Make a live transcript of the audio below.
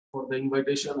for the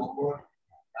invitation, Omar,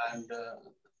 and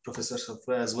Professor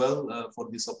Shafra as well for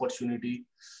this opportunity.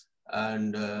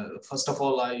 And first of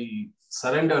all, I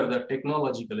surrender that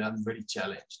technologically I'm very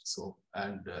challenged. So,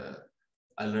 and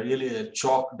I'm really a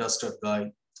chalk duster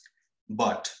guy,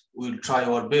 but we'll try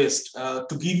our best.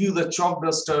 To give you the chalk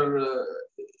duster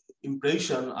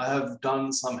impression, I have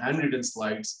done some handwritten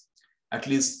slides. At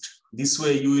least this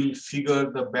way you will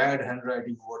figure the bad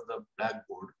handwriting over the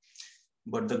blackboard.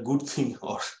 But the good thing,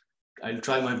 or I'll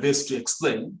try my best to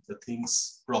explain the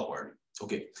things properly.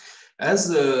 Okay. As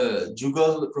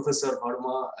Jugal, Professor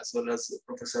Harma, as well as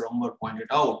Professor Amber pointed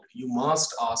out, you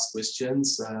must ask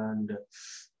questions and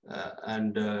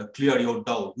clear your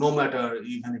doubt, no matter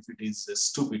even if it is a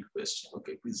stupid question.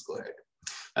 Okay, please go ahead.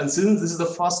 And since this is the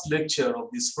first lecture of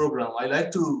this program, I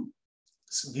like to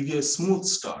give you a smooth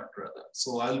start, rather.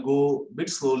 So I'll go a bit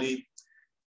slowly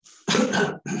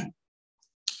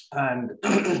and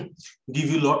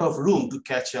give you a lot of room to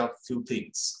catch up few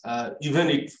things, even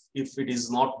if it is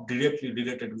not directly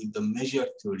related with the measure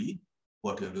theory,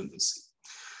 what you're going to see.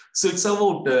 So it's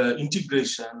about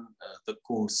integration, the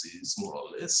course is more or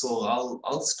less. So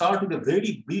I'll start with a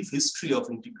very brief history of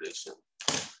integration.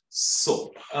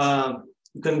 So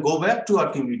you can go back to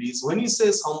Archimedes. When you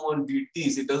say someone did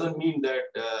this, it doesn't mean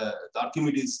that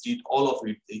Archimedes did all of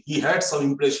it. He had some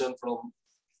impression from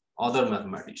other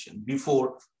mathematicians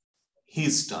before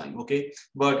his time, okay?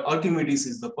 But Archimedes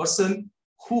is the person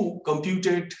who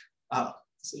computed, so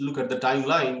look at the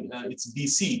timeline, it's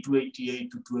BC 288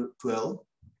 to 12.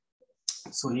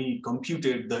 So he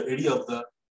computed the area of the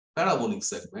parabolic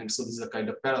segment. So this is a kind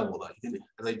of parabola.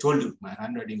 As I told you, my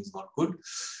handwriting is not good.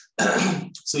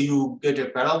 So you get a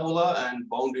parabola and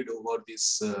bound it over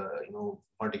this,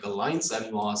 vertical lines, and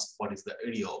you ask what is the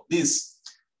area of this.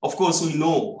 Of course, we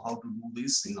know how to do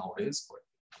this in nowadays, but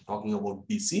I'm talking about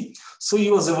BC. So he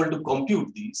was able to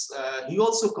compute these. He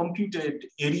also computed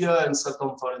area and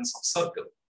circumference of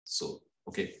circle. So,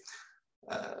 okay.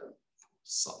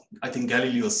 So I think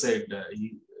Galileo said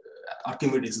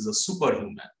Archimedes is a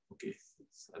superhuman, okay,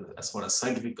 as far as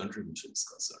scientific contribution is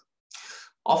concerned.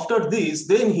 After this,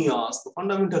 then he asked the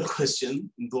fundamental question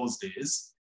in those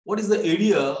days: what is the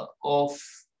area of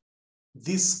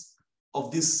this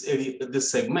area, this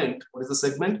segment? What is the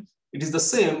segment? It is the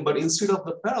same, but instead of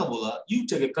the parabola, you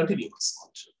take a continuous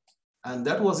function. And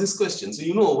that was his question. So,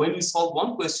 when we solve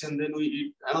one question, then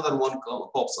another one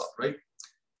pops up, right?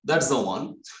 That's the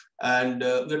one. And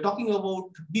we're talking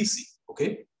about BC,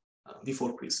 okay,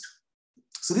 before Christ.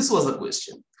 So this was the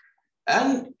question.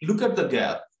 And look at the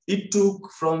gap. It took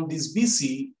from this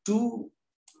BC to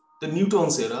the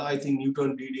Newton's era. I think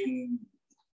Newton did in,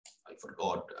 I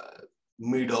forgot,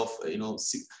 mid of,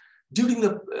 during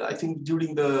the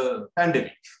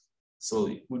pandemic. So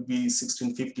it would be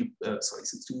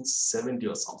 1670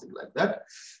 or something like that.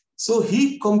 So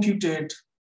he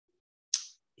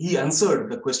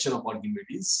answered the question of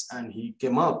Archimedes, and he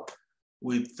came up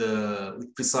with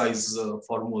precise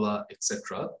formula,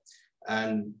 etc.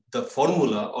 And the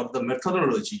formula or the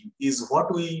methodology is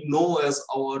what we know as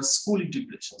our school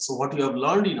integration. So what you have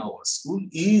learned in our school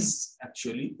is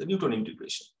actually the Newton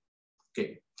integration.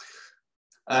 Okay,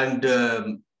 and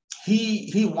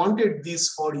he wanted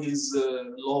this for his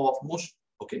law of motion.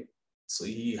 Okay, so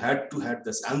he had to have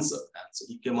this answer, and so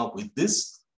he came up with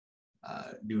this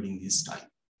during this time.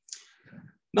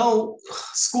 Now,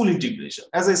 school integration,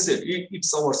 as I said,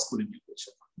 it's our school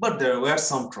integration, but there were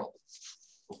some trouble.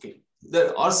 Okay,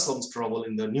 there are some trouble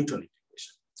in the Newton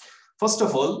integration. First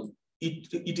of all,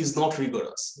 it is not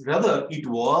rigorous. Rather, it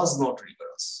was not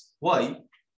rigorous. Why?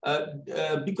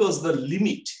 Because the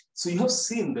limit. So you have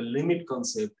seen the limit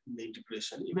concept in the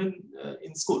integration, even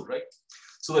in school, right?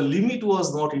 So the limit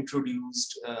was not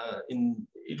introduced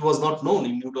it was not known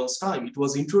in Newton's time. It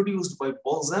was introduced by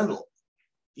Bolzano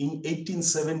in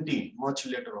 1817, much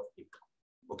later of Newton.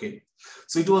 Okay,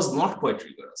 so it was not quite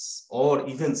rigorous, or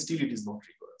even still it is not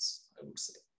rigorous, I would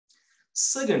say.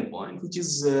 Second point, which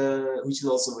is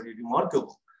also very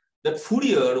remarkable, that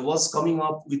Fourier was coming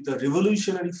up with the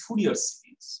revolutionary Fourier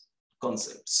series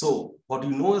concept. So what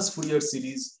you know as Fourier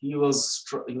series, he was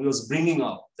bringing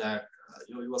up that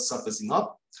he was surfacing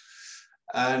up,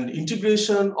 and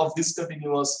integration of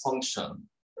discontinuous function.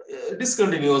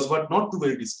 Discontinuous, but not too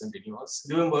very discontinuous.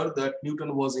 Remember that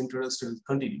Newton was interested in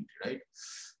continuity, right?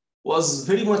 Was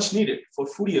very much needed for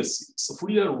Fourier series. So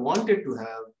Fourier wanted to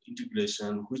have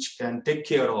integration which can take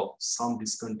care of some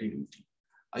discontinuity.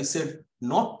 I said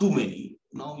not too many.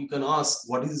 Now you can ask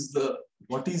what is the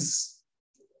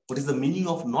meaning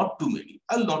of not too many.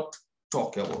 I'll not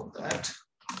talk about that.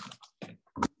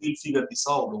 We'll figure this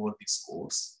out over this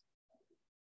course.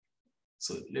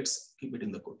 So let's keep it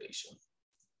in the quotation.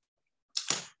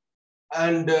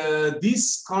 And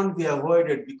this can't be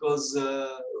avoided because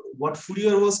what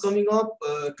Fourier was coming up,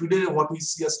 today what we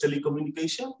see as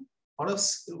telecommunication,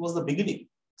 perhaps it was the beginning.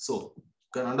 So you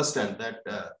can understand that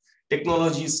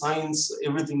technology, science,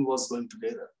 everything was going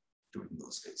together during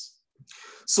those days.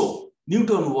 So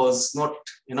Newton was not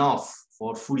enough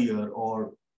for Fourier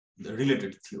or the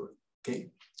related theory, okay?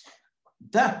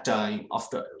 That time,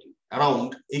 after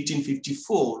around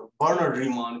 1854, Bernard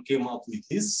Riemann came up with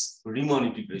his Riemann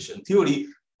integration theory,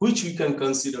 which we can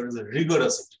consider as a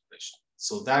rigorous integration.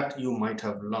 So that you might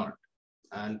have learned.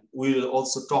 And we'll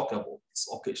also talk about this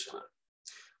occasionally.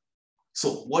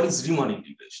 So what is Riemann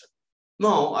integration?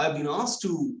 Now, I've been asked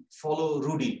to follow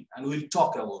Rudin, and we'll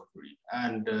talk about Rudin.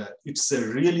 And it's a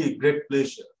really great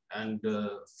pleasure and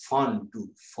fun to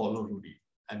follow Rudin.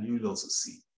 And you will also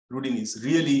see. Rudin is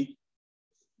really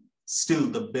still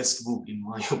the best book in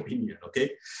my opinion,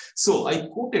 okay? So I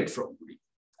quoted from Rudin,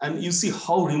 and you see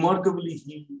how remarkably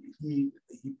he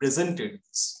presented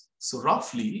this. So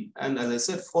roughly, and as I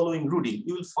said, following Rudin,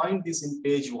 you will find this in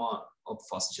page 1 of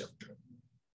first chapter,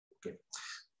 okay?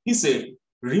 He said,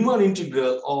 Riemann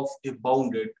integral of a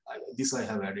bounded, this I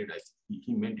have added, I think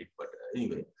he meant it, but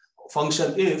anyway,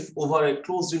 function f over a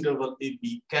closed interval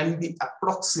ab can be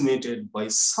approximated by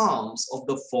sums of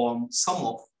the form sum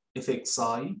of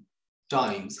fxi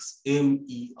times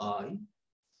mei,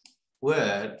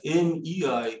 where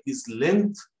mei is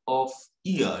length of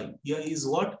ei. Ei is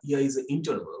what? Ei is an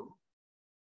interval.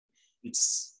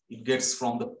 It gets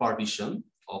from the partition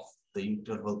of the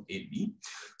interval AB.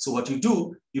 So what you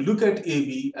do, you look at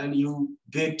AB and you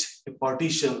get a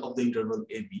partition of the interval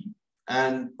AB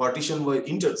and partition by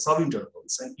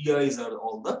subintervals, and EIs are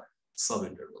all the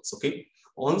subintervals, okay?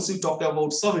 Once you talk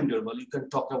about subinterval, you can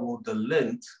talk about the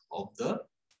length of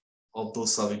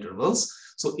those subintervals.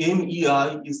 So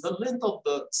MEI is the length of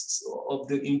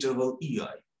the interval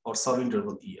EI or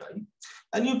subinterval EI,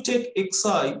 and you take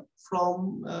XI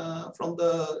from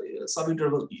the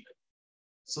subinterval EI.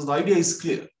 So the idea is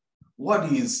clear. What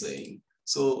he is saying.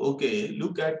 So okay,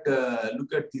 look at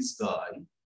this guy.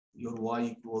 Your y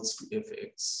equals to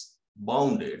fx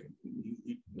bounded.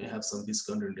 It may have some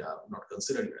discontinuity. I'm not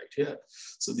considering right here.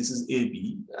 So this is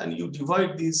AB, and you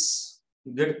divide this,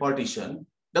 you get partition.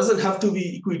 Doesn't have to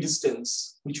be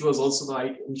equidistance, which was also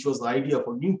the idea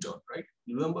for Newton, right?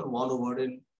 You remember 1 over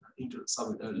n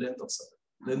length of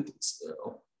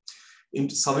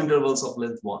subintervals of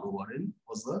length 1 over n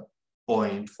was the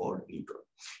point for Newton.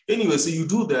 Anyway, so you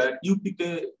do that, you pick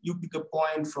a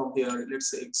point from here, let's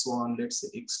say x1, let's say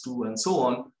x2, and so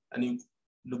on, and you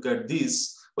look at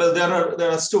this. Well,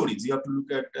 there are stories. You have to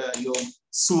look at your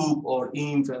soup or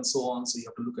inf and so on. So you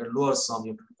have to look at lower sum,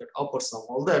 you have to look at upper sum,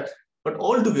 all that. But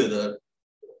altogether,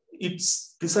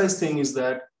 its precise thing is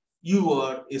that you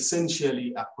are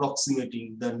essentially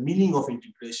approximating the meaning of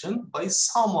integration by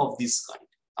some of this kind.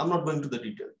 I'm not going to the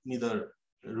detail, neither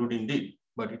Rudin did,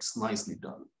 but it's nicely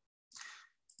done.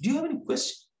 Do you have any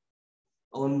question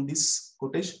on this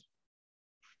quotation?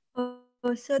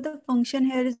 So the function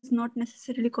here is not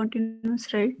necessarily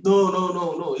continuous, right?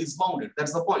 No, it's bounded.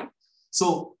 That's the point.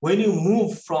 So when you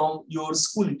move from your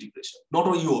school integration, not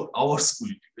only our school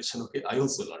integration, okay, I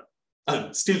also learned,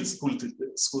 and still school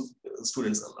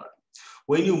students are learning.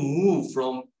 When you move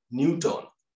from Newton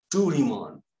to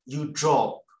Riemann, you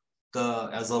drop the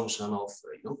assumption of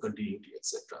continuity,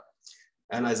 etc.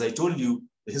 And as I told you,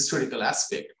 the historical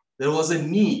aspect, there was a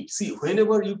need. See,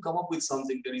 whenever you come up with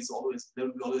something, there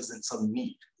will be always some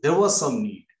need. There was some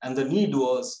need, and the need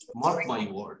was, mark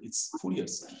my word, it's Fourier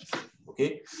series.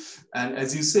 Okay, and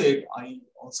as you said, I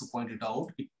also pointed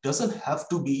out, it doesn't have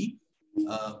to be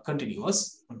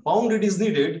continuous. Bounded is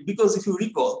needed because if you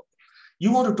recall,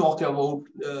 you want to talk about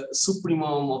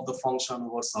supremum of the function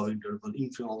over subinterval,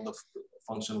 infimum of the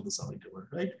function of the subinterval,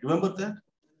 right? Remember that?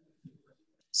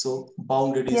 So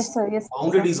bounded is, yes, sir. Yes,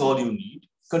 bounded is all you need.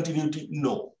 Continuity,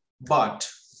 no. But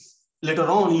later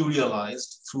on, you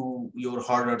realized through your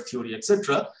harder theory,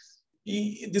 etc.,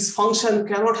 this function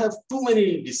cannot have too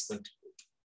many discontinuity,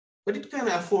 but it can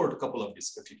afford a couple of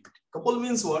discontinuity. Couple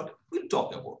means what? We'll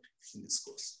talk about in this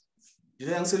course.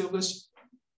 Did I answer your question?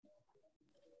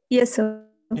 Yes, sir.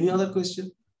 Any other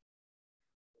question?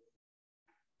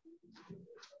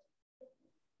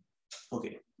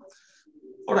 Okay.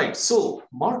 All right. So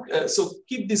Mark, so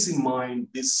keep this in mind.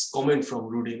 This comment from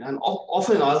Rudin, and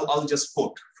often I'll just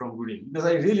quote from Rudin because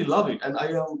I really love it, and I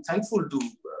am thankful to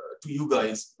you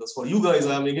guys, because for you guys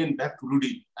I am again back to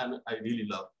Rudin, and I really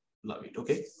love it.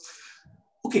 Okay.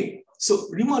 Okay, so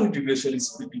Riemann integration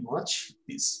is pretty much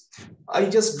this. I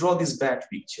just draw this bad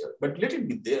picture, but let it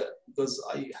be there because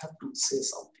I have to say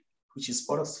something, which is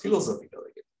part of philosophical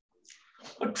again.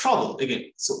 But trouble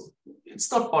again, so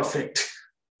it's not perfect.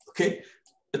 Okay,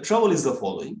 the trouble is the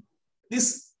following.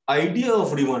 This idea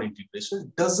of Riemann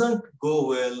integration doesn't go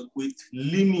well with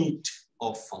limit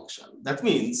of function. That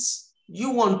means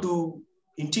you want to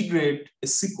integrate a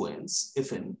sequence,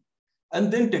 Fn,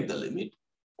 and then take the limit,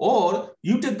 or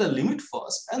you take the limit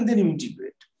first and then you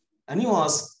integrate. And you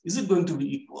ask, is it going to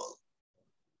be equal?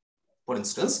 For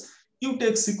instance, you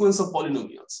take sequence of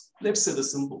polynomials. Let's say the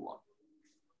simple one.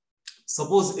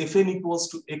 Suppose Fn equals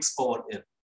to x power n,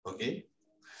 okay?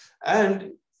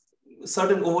 And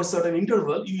over certain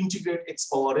interval, you integrate x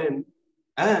power n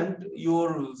and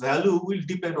your value will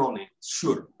depend on it,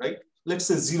 sure, right? Let's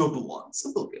say 0 to 1,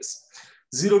 simple case.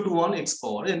 0 to 1 x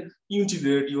power n, you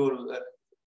integrate your,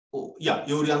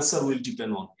 your answer will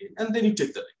depend on it, and then you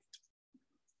take the limit.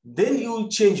 Then you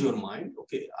change your mind.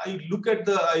 Okay, I look at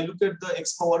the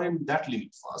x power n that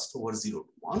limit first over 0 to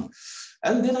 1,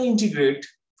 and then I integrate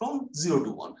from 0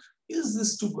 to 1. Is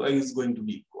this two is going to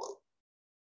be equal?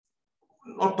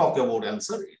 Not talk about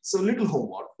answer. It's a little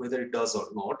homework whether it does or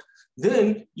not.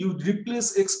 Then you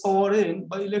replace x power n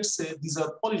by, let's say these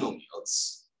are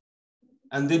polynomials,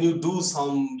 and then you do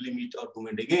some limit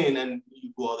argument again, and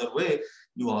you go other way.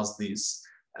 You ask this,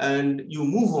 and you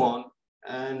move on.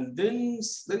 And then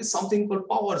there is something called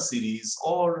power series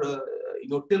or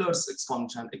Taylor's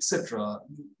expansion, etc.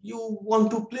 You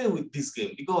want to play with this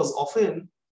game because often,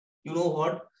 you know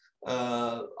what?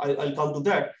 I'll come to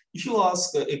that. If you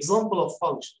ask an example of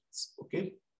functions,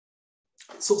 okay?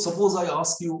 So suppose I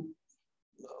ask you,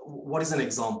 what is an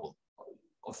example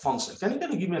of function? Can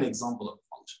you give me an example of a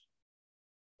function?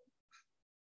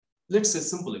 Let's say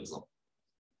simple example.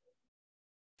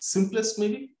 Simplest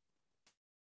maybe?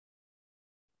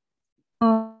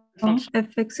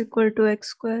 Fx equal to x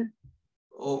square.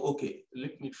 Oh, okay.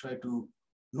 Let me try to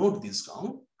note this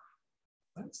down.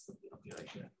 Okay, right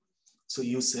here. So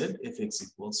you said fx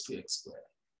equals to x square.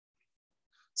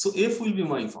 So f will be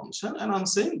my function, and I'm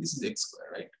saying this is x square,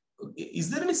 right? Okay. Is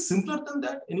there any simpler than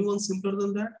that? Anyone simpler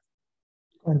than that?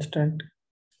 Constant.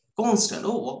 Constant.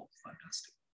 Oh, wow,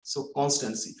 fantastic. So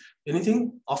constancy.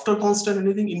 Anything after constant?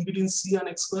 Anything in between c and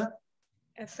x square?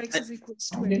 Fx is equal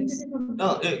to x.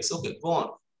 No, x. Okay, go on.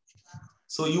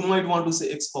 So you might want to say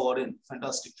x power n.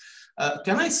 Fantastic.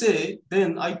 Can I say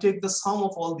then I take the sum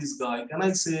of all these guys? Can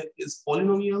I say is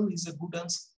polynomial is a good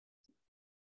answer?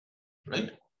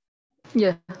 Right?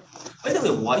 Yeah. By the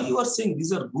way, why you are saying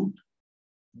these are good?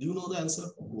 Do you know the answer?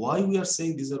 Why we are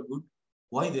saying these are good?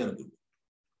 Why they are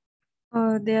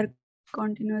good? They are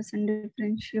continuous and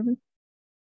differentiable.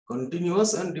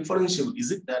 Continuous and differentiable.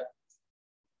 Is it that?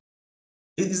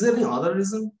 Is there any other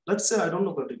reason? Let's say I don't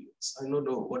know continuous. I don't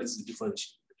know what is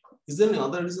differentiable. Is there any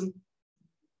other reason?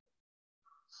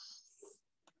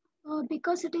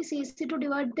 Because it is easy to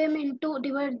divide them into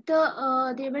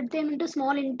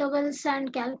small intervals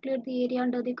and calculate the area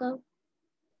under the curve.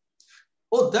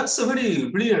 Oh, that's a very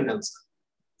brilliant answer.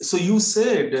 So you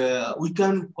said we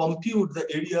can compute the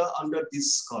area under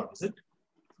this curve, is it?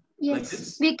 Yes, like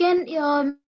this? We can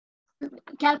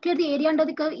calculate the area under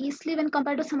the curve easily when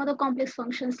compared to some other complex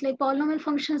functions. Like polynomial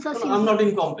functions are simple. I'm not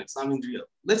in complex, I'm in real.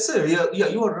 Let's say real. Yeah,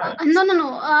 you are right.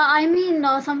 No. I mean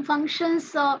some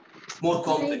functions. More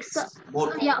complex.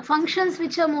 Yeah, functions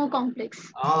which are more complex.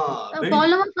 Very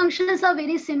Polynomial functions are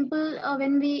very simple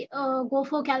when we go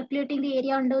for calculating the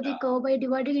area under the curve by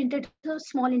dividing it into a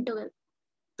small interval.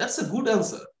 That's a good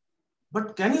answer.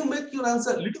 But can you make your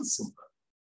answer a little simpler?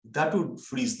 That would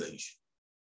freeze the issue.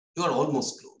 You are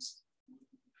almost close.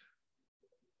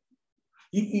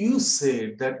 You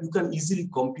said that you can easily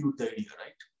compute the area,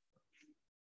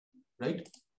 right? Right?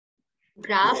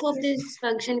 Graph of this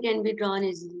function can be drawn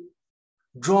easily.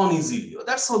 Drawn easily.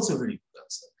 That's also a very good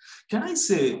answer. Can I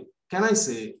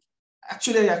say,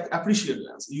 actually I appreciate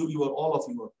your answer. All of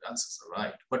your answers are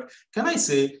right. But can I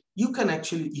say you can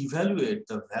actually evaluate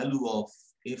the value of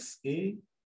FA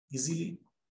easily?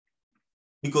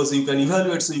 Because you can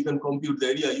evaluate, so you can compute the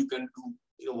area, you can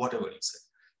do whatever you say.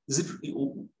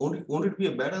 Won't it be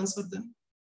a bad answer then?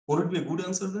 Won't it be a good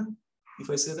answer then, if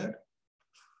I say that?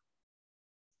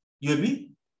 You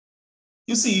agree?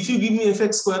 You see, if you give me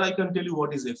fx square, I can tell you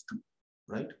what is f2,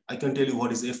 right? I can tell you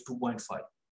what is f2.5.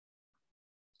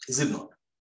 Is it not?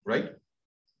 Right?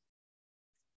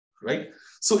 Right?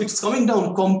 So it's coming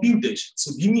down computation.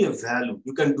 So give me a value.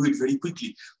 You can do it very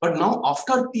quickly. But now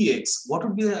after px, what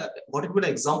would be the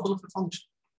example of a function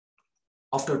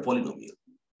after polynomial?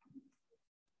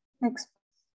 X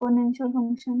exponential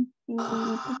function e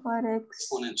to power x.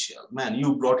 Exponential. Man,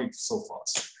 you brought it so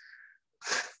fast.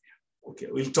 Okay,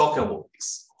 we'll talk about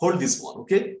this. Hold this one,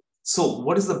 okay? So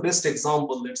what is the best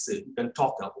example, let's say, you can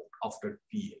talk about after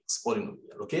px,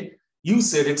 polynomial, okay? You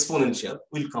said exponential,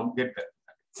 we'll get back.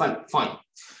 Fine.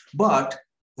 But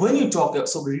when you talk,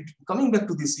 so coming back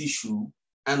to this issue,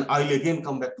 and I'll again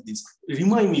come back to this,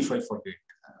 remind me if I forget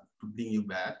to bring you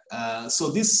back.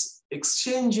 So this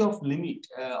exchange of limit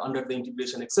under the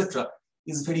integration, etc.,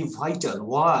 is very vital.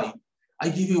 Why? I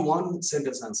give you one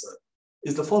sentence answer,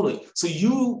 is the following. So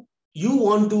you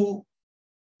want to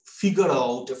figure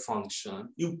out a function,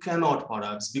 you cannot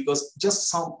perhaps, because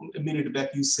just a minute back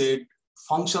you said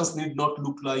functions need not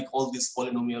look like all this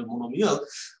polynomial, monomial.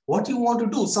 What you want to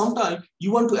do, sometimes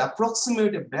you want to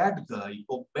approximate a bad guy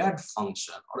or bad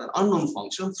function or an unknown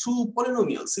function through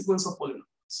polynomial, sequence of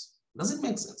polynomials. Does it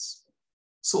make sense?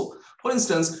 So, for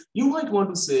instance, you might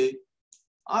want to say,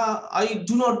 I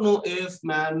do not know f,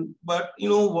 man, but you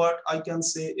know what? I can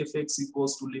say fx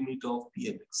equals to limit of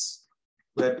pmx,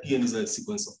 where pn is a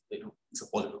sequence of, it's a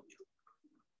polynomial.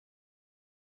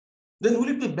 Then will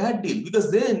it be a bad deal?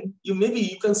 Because then you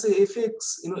can say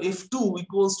fx, f2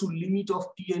 equals to limit of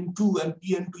pn2, and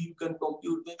pn2 you can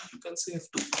compute, maybe you can say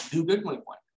f2. Do you get my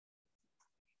point?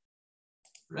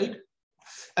 Right?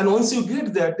 And once you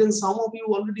get that, then some of you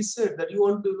already said that you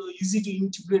want to easy to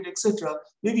integrate, etc.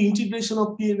 Maybe integration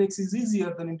of pnx is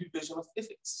easier than integration of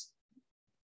fx.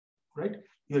 Right?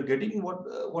 You're getting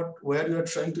where you are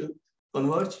trying to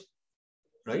converge,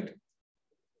 right?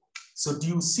 So do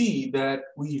you see that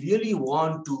we really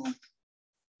want to,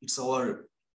 it's our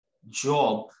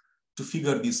job to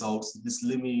figure this out, this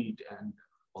limit and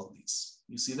all this.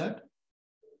 You see that?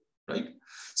 Right?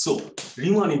 So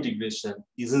Riemann integration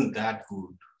isn't that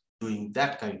good doing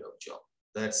that kind of job.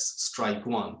 That's strike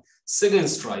one. Second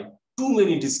strike, too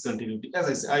many discontinuity. As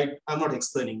I said, I'm not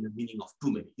explaining the meaning of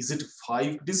too many. Is it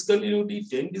 5 discontinuity,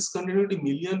 10 discontinuity,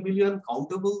 million, billion,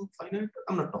 countable, finite?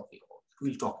 I'm not talking about it.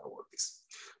 We'll talk about this.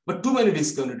 But too many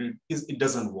discontinuity, it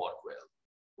doesn't work well,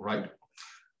 right?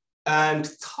 And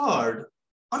third,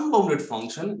 unbounded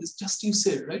function is just you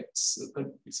said, right?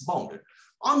 It's bounded.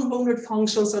 Unbounded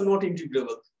functions are not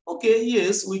integrable. Okay,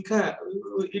 yes, we can,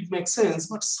 it makes sense,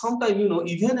 but sometimes,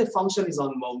 even a function is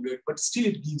unbounded, but still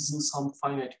it gives you some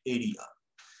finite area.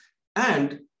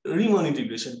 And Riemann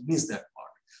integration missed that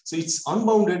part. So it's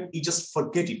unbounded, you just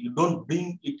forget it. You don't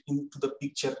bring it into the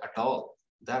picture at all.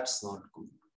 That's not good,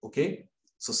 okay?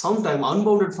 So sometimes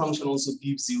unbounded function also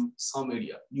gives you some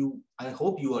area. I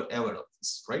hope you are aware of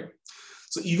this, right?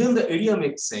 So even the area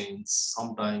makes sense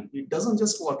sometimes. It doesn't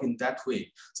just work in that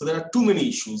way. So there are too many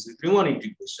issues with Riemann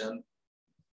integration.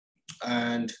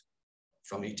 And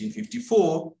from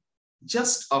 1854,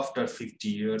 just after 50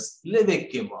 years, Lebesgue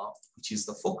came up, which is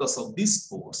the focus of this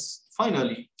course.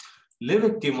 Finally,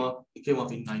 Lebesgue came up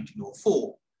in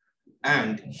 1904.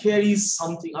 And here is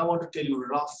something I want to tell you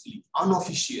roughly,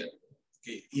 unofficial.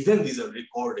 Okay, even these are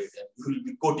recorded and we will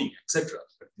be quoting, etc.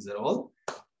 But these are all,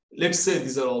 let's say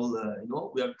these are all,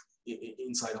 we are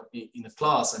inside of in a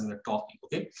class and we're talking,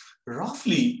 okay?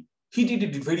 Roughly, he did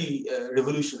it very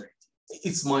revolutionary.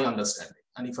 It's my understanding.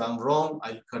 And if I'm wrong,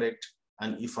 I'll correct.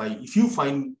 And if you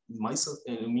find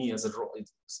me as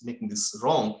making this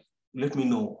wrong, let me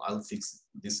know. I'll fix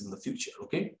this in the future,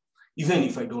 okay? Even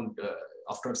if I don't,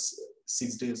 after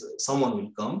 6 days, someone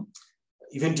will come.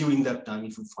 Even during that time,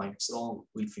 if you find it's wrong,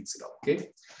 we'll fix it up,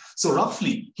 okay? So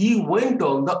roughly, he went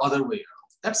on the other way around.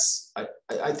 That's,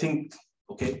 I think,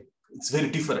 okay, it's very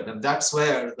different. And that's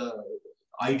where the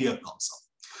idea comes up.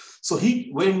 So he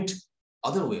went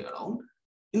other way around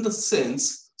in the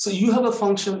sense, so you have a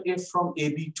function f from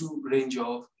AB to range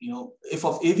of, f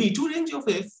of AB to range of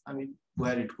f, I mean,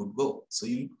 where it could go. So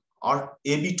you are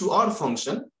AB to R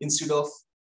function, instead of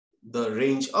the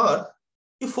range R,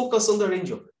 you focus on the range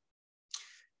of it.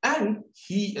 And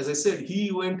he, as I said,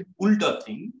 he went ulta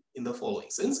thing in the following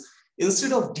sense.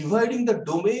 Instead of dividing the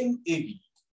domain AB,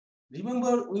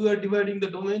 remember we were dividing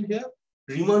the domain here?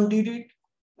 Riemann did it,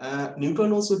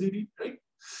 Newton also did it, right?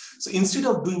 So instead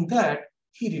of doing that,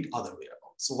 he did other way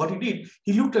around. So what he did,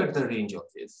 he looked at the range of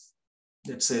f.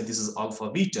 Let's say this is alpha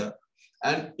beta,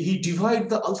 and he divided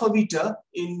the alpha beta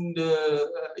in the,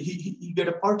 he get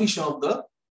a partition of the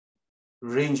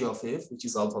range of f, which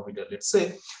is alpha beta, let's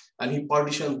say, and he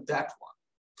partitioned that one.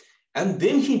 And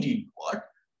then he did what?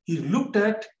 He looked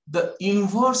at the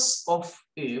inverse of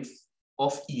f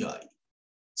of ei.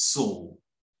 So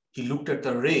he looked at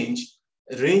the range.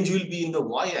 Range will be in the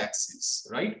y-axis,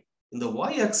 right? In the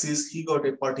y-axis, he got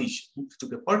a partition. He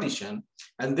took a partition,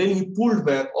 and then he pulled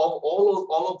back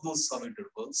all of those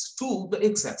subintervals to the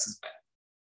x-axis back.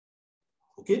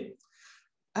 Okay.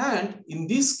 And in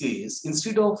this case,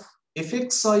 instead of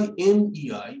fxi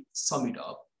mei, sum it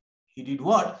up, he did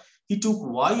what? He took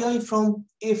yi from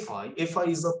fi. Fi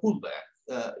is the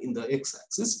pullback in the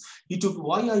x-axis. He took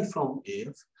yi from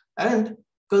f and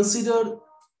considered,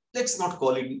 let's not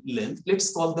call it length,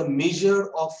 let's call the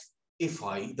measure of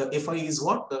fi. The fi is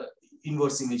what? The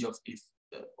inverse image of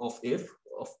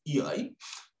ei.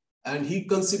 And he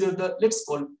considered the, let's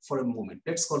call for a moment,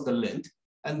 let's call the length.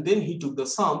 And then he took the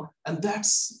sum, and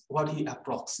that's what he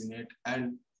approximate,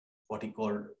 and what he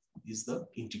called is the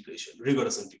integration,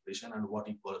 rigorous integration, and what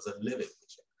he calls a level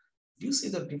equation. Do you see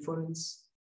the difference?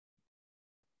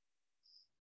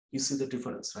 You see the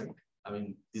difference, right? I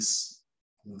mean, this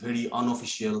very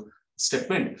unofficial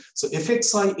statement. So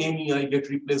fxi mei get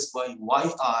replaced by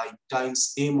yi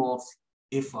times m of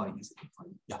fi. Is it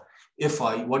fi? Yeah,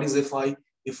 fi. What is fi?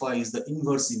 Fi is the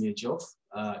inverse image of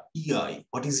ei.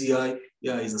 What is ei?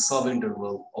 Ei is the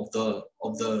subinterval of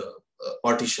the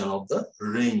partition of the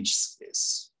range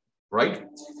space, right?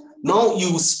 Now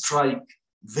you strike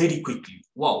very quickly.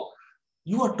 Wow,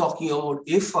 you are talking about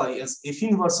fi as f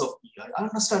inverse of ei. I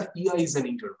understand ei is an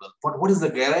interval, but what is the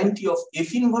guarantee of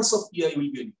f inverse of ei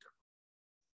will be an interval?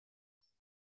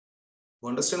 You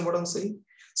understand what I'm saying?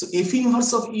 So f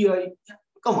inverse of ei,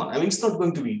 come on, I mean, it's not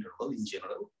going to be interval in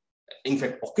general. In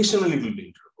fact, occasionally it will be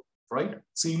interval, right?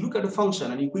 So you look at a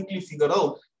function and you quickly figure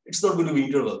out it's not going to be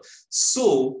interval.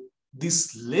 So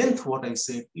this length, what I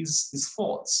said, is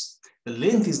false. The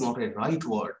length is not a right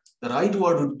word. The right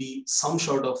word would be some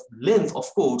sort of length, of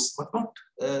course, but not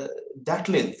that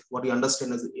length, what you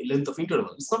understand as a length of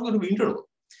interval. It's not going to be interval.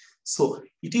 So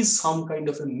it is some kind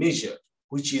of a measure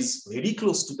which is very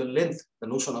close to the length, the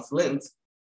notion of length,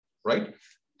 right?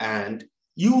 And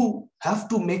you have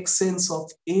to make sense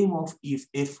of m of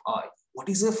fi. What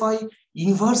is fi?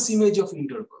 Inverse image of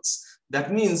intervals.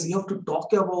 That means you have to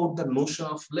talk about the notion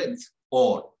of length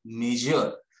or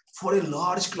measure for a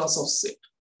large class of set.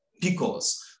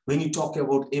 Because when you talk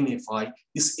about mfi,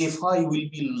 this fi will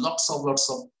be lots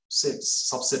of sets,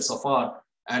 subsets of R,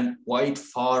 and quite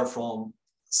far from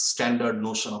standard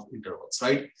notion of intervals,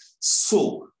 right?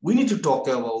 So we need to talk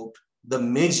about the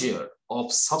measure of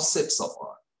subsets of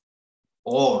R,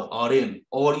 or Rn,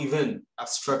 or even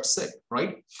abstract set,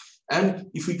 right? And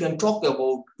if we can talk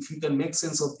about, if we can make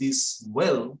sense of this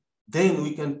well, then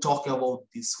we can talk about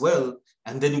this well,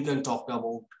 and then you can talk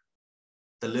about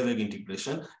the Lebesgue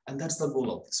integration, and that's the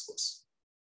goal of this course.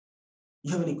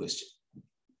 You have any question?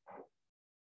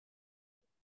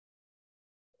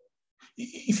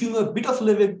 If you know a bit of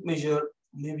Lebesgue measure,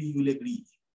 maybe you will agree,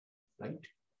 right?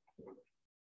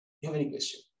 You have any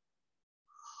question?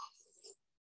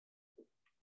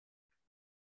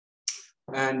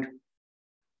 And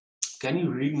can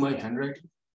you read my handwriting?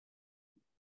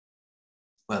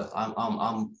 Well,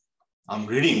 I'm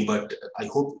reading, but I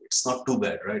hope it's not too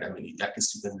bad, right? I mean, at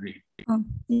least you can read.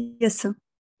 Yes, sir.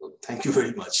 Thank you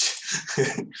very much.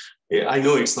 Yeah, I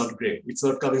know it's not great. It's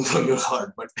not coming from your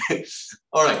heart, but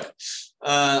all right.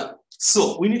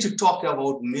 So we need to talk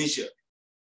about measure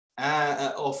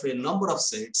of a number of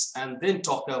sets, and then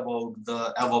talk about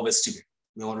the above estimate.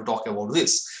 We want to talk about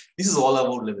this. This is all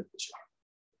about Lebesgue measure,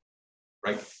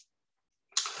 right?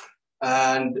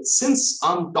 And since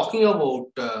I'm talking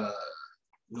about,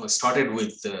 started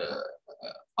with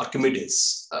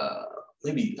Archimedes,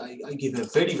 maybe I give a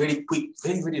very, very quick,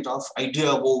 very, very rough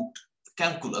idea about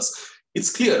calculus.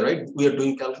 It's clear, right? We are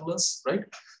doing calculus, right?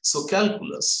 So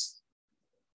calculus.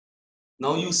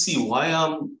 Now you see why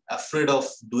I'm afraid of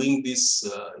doing this,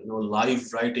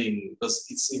 live writing, because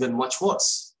it's even much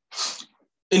worse.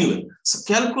 Anyway, so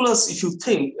calculus, if you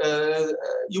think,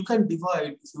 you can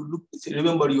divide, if you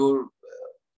remember your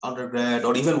undergrad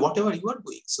or even whatever you are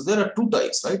doing. So there are two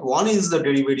types, right? One is the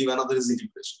derivative, another is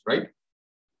integration, right?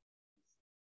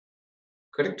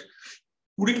 Correct?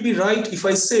 Would it be right if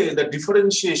I say that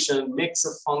differentiation makes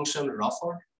a function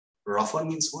rougher? Rougher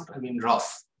means what? I mean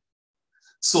rough.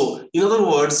 So in other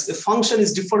words, a function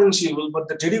is differentiable, but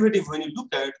the derivative, when you look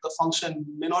at it, the function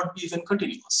may not be even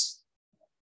continuous.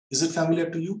 Is it familiar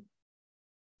to you?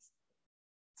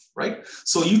 Right?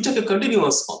 So you take a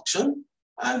continuous function,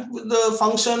 and the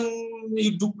function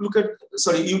you look at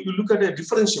a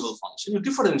differentiable function, you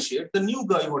differentiate, the new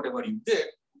guy, whatever you get,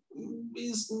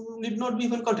 need not be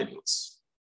even continuous.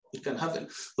 It can happen.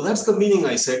 So that's the meaning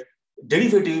I said,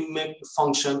 derivative make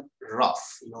function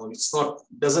rough. It's not,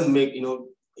 doesn't make,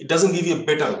 it doesn't give you a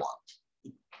better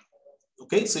one.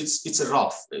 Okay, so it's a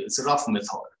rough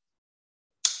method.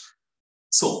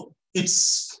 So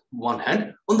it's one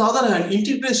hand. On the other hand,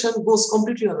 integration goes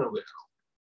completely other way around.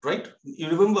 right? You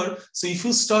remember, so if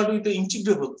you start with the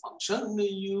integrable function,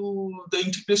 the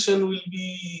integration will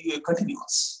be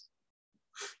continuous.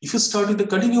 If you start with the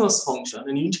continuous function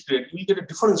and integrate, you will get a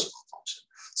differentiable function.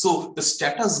 So the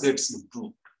status gets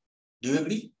improved. Do you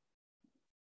agree?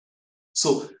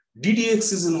 So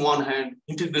ddx is in one hand,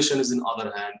 integration is in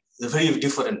other hand, a very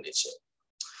different nature.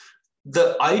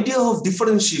 The idea of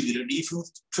differentiability, if you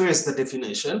trace the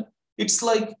definition, it's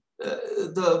like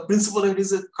the principle it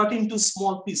is cut into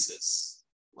small pieces,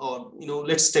 or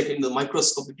let's take it in the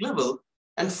microscopic level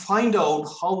and find out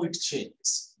how it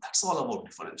changes. That's all about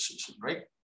differentiation, right?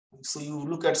 So you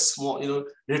look at small,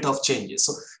 rate of changes.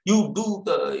 So you do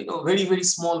the, very, very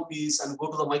small piece and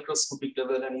go to the microscopic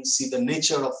level and you see the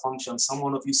nature of functions.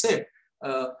 Someone of you said,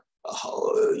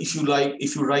 if you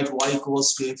write y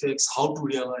equals to fx, how to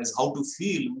realize, how to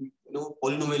feel,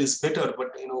 polynomial is better,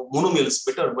 but monomial is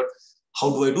better, but how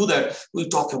do I do that? We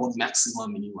talk about maxima,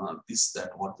 minima, this, that,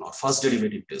 whatnot, first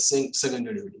derivative test, second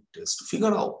derivative test to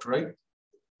figure out, right?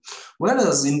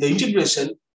 Whereas in the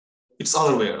integration, it's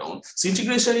other way around. So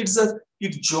integration,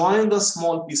 it joins the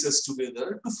small pieces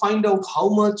together to find out how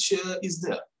much is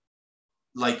there,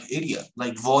 like area,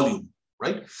 like volume,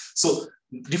 right? So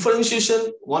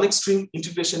differentiation, one extreme,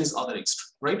 integration is other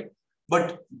extreme, right?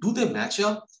 But do they match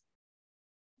up?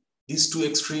 These two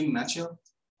extreme match up?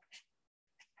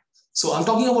 So I'm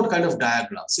talking about kind of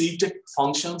diagram. So you take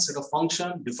function, set of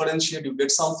function, differentiate, you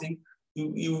get something,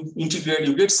 you integrate,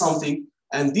 you get something,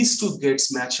 and these two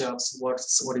gets matchups, what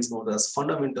is known as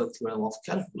fundamental theorem of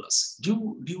calculus.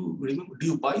 Do you remember, do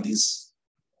you buy this?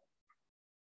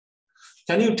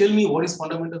 Can you tell me what is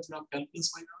fundamental theorem of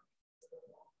calculus by now?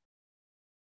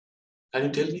 Can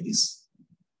you tell me this?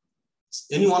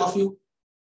 Any one of you?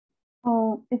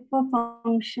 Oh, if a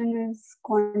function is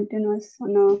continuous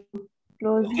on a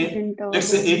closed interval. Let's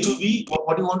say A to B,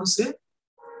 what do you want to say?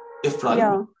 F prime?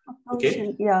 Yeah, a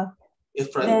function, yeah.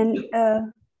 F prime.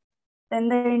 Then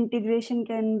the integration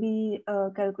can be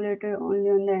calculated only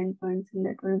on the endpoints, and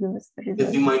that will give us the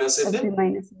result. Fb minus Fn? Fb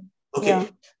minus Fn. Okay. Yeah.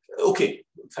 Okay,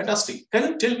 fantastic. Can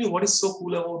you tell me what is so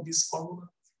cool about this formula?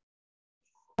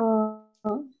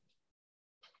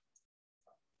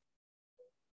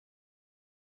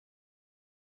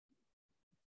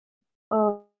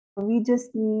 We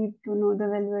just need to know the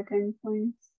value at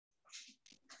endpoints.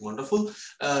 Wonderful.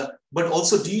 But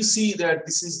also, do you see that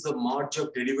this is the march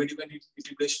of derivative and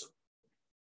integration?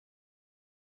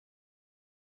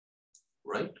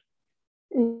 Right?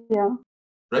 Yeah.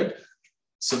 Right?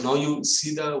 So now you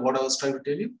see what I was trying to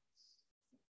tell you,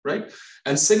 right?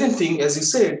 And second thing, as you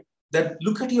said, that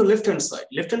look at your left-hand side.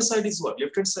 Left-hand side is what?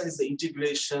 Left-hand side is the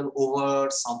integration over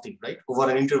something, right? Over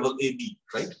an interval AB,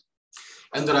 right?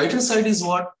 And the right-hand side is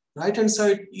what? Right-hand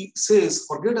side says,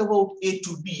 forget about A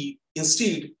to B.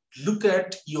 Instead, look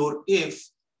at your F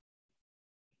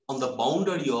on the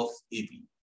boundary of AB.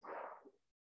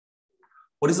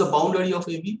 What is the boundary of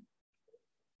AB?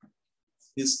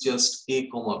 It's just A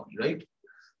comma B, right?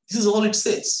 This is all it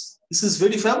says. This is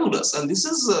very fabulous. And this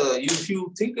is, if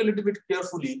you think a little bit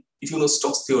carefully, if you know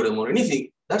Stokes theorem or anything,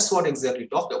 that's what exactly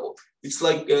talked about. It's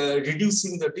like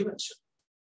reducing the dimension,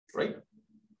 right?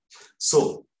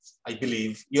 So I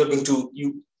believe you're going to,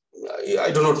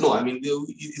 I do not know. I mean,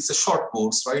 it's a short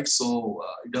course, right? So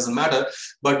it doesn't matter,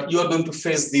 but you are going to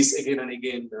face this again and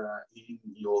again in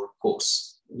your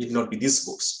course. It need not be this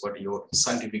course, but your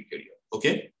scientific career,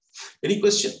 okay? Any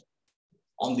question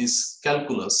on this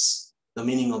calculus, the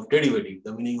meaning of derivative,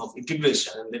 the meaning of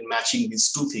integration, and then matching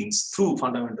these two things through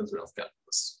fundamental theorem of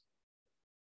calculus?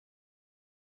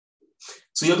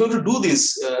 So you're going to do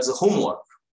this as a homework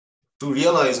to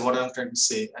realize what I'm trying to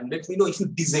say, and let me know if you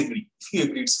disagree. If you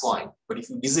agree, it's fine, but if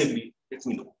you disagree, let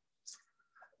me know.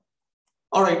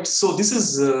 All right, so this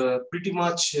is pretty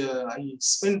much, I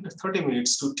spent 30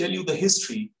 minutes to tell you the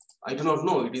history. I do not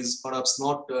know, it is perhaps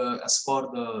not as per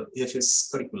the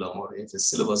AFS curriculum or AFS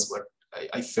syllabus, but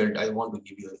I felt I want to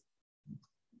give you a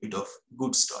bit of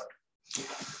good start.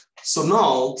 So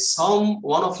now,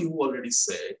 one of you already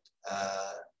said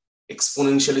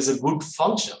exponential is a good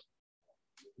function.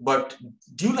 But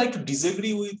do you like to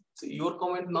disagree with your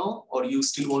comment now, or you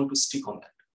still want to stick on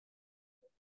that?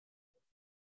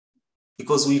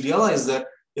 Because we realize that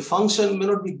a function may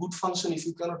not be a good function if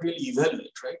you cannot really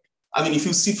evaluate, right? I mean, if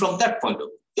you see from that point of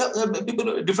view, yeah, people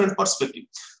have a different perspective.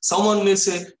 Someone may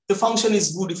say the function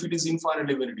is good if it is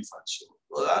infinitely very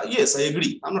differentiable. Yes, I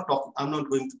agree. I'm not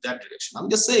going to that direction. I'm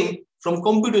just saying from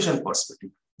computation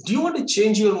perspective, do you want to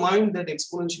change your mind that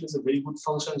exponential is a very good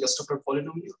function just after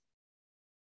polynomial?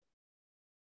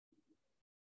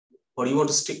 Or you want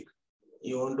to stick?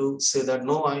 You want to say that,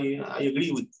 no, I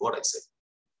agree with what I said.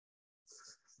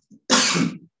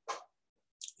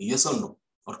 Yes or no?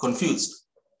 Or confused?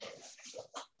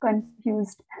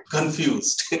 Confused.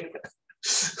 Confused.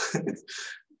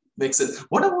 Makes sense.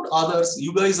 What about others?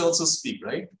 You guys also speak,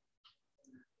 right?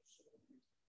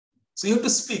 So you have to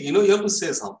speak, you have to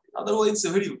say something. Otherwise,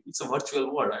 it's a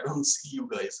virtual world. I don't see you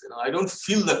guys, I don't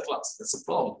feel the class. That's a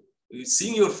problem.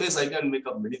 Seeing your face, I can make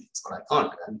up many things, but I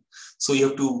can't. And so you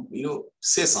have to,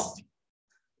 say something.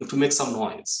 You have to make some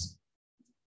noise.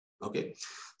 Okay.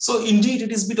 So indeed,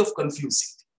 it is a bit of confusing.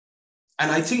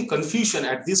 And I think confusion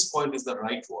at this point is the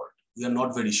right word. We are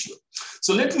not very sure.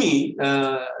 So let me,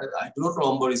 I do not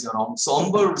know Amber is around. So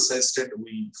Amber suggested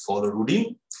we follow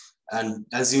Rudin. And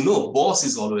as you know, boss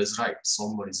is always right.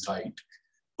 Somber is right.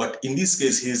 But in this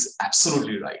case, he is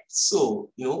absolutely right. So,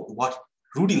 what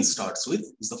Rudin starts with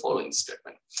is the following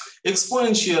statement.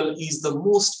 Exponential is the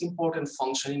most important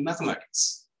function in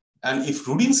mathematics. And if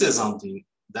Rudin says something,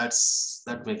 that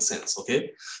makes sense, okay?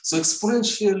 So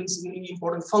exponential is a really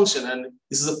important function. And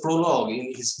this is a prologue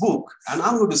in his book. And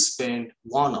I'm going to spend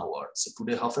 1 hour. So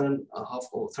today,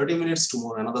 30 minutes,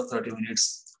 tomorrow, another 30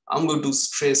 minutes. I'm going to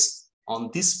stress on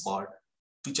this part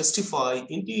to justify,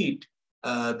 indeed,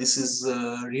 this is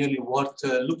really worth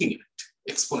looking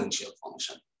at, exponential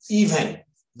function. Even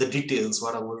the details,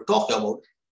 what I will talk about,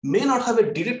 may not have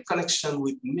a direct connection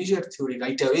with measure theory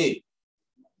right away,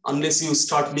 unless you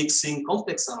start mixing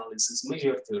complex analysis,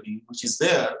 measure theory, which is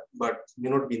there, but may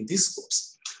not be in this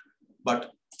course.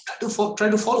 But try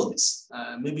to follow this.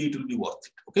 Maybe it will be worth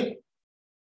it, okay?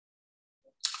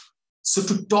 So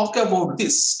to talk about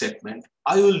this statement,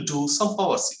 I will do some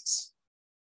power series.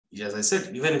 As I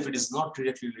said, even if it is not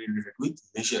directly related with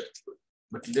measure theory,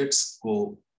 but let's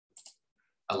go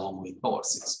along with power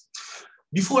series.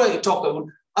 Before I talk about,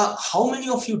 how many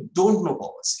of you don't know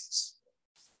power series?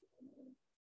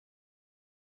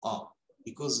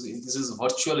 Because this is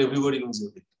virtual, everybody knows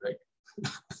everything, right?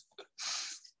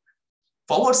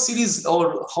 Power series,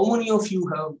 or how many of you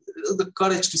have the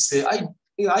courage to say,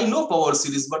 I know power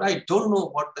series, but I don't know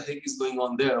what the heck is going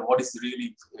on there. What is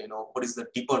really, what is the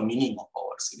deeper meaning of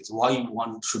power series? Why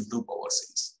one should do power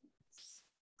series?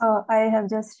 I have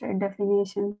just read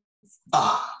definitions.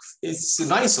 It's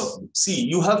nice of you. See,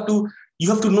 you have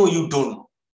to know you don't know.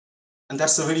 And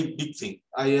that's a very big thing.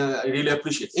 I really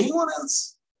appreciate. Anyone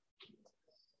else?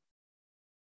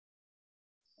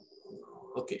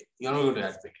 Okay, you're not going to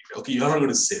advocate. Okay, you're not going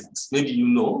to say this. Maybe you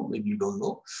know, maybe you don't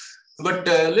know. But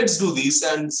let's do this.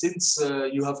 And since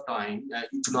you have time,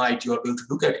 tonight you are going to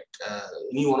look at it,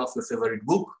 any one of your favorite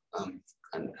book,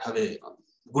 and have a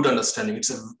good understanding.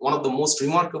 It's one of the most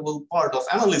remarkable part of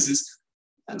analysis.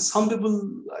 And some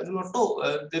people, I do not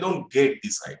know, they don't get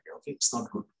this idea. Okay, it's not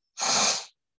good.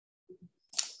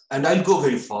 And I'll go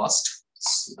very fast,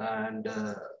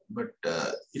 but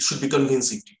it should be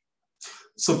convincing to you.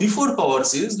 So before power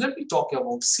series, let me talk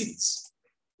about series,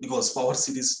 because power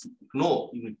series, you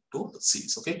need to know the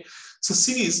series, okay? So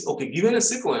series, okay, given a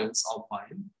sequence of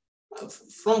fine,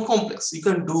 from complex, you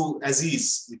can do as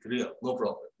is with real, no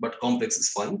problem, but complex is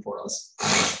fine for us.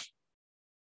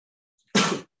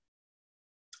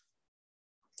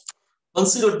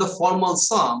 Consider the formal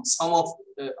sum of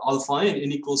alpha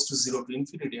n equals to 0 to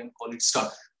infinity, and call it star.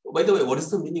 By the way, what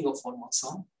is the meaning of formal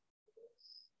sum?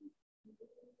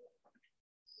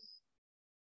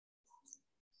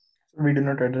 We do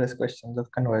not address questions of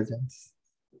convergence.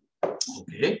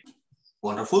 Okay,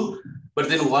 wonderful. But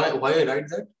then why I write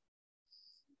that?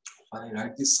 Why I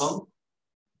write this sum?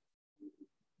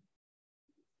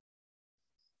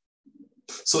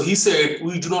 So he said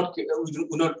we are not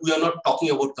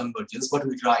talking about convergence, but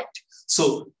we write.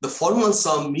 So the formal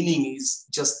sum meaning is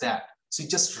just that. So you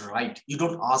just write. You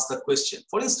don't ask the question.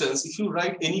 For instance, if you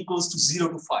write n equals to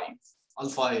 0 to 5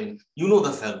 alpha n, you know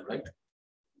the value, right?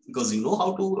 Because you know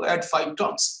how to add 5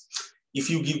 terms. If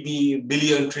you give me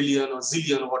billion, trillion, or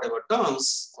zillion, or whatever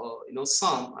terms,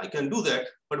 sum, I can do that.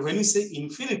 But when you say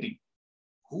infinity,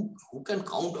 who can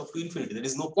count up to infinity? There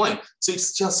is no point. So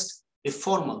it's just a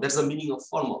formal. That's the meaning of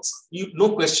formals.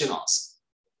 No question asked.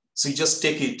 So you just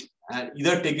take it, and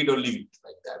either take it or leave it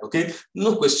like that. Okay,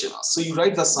 no question asked. So you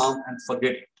write the sum and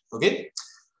forget it. Okay.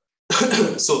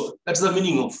 So that's the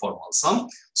meaning of formal sum.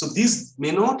 So these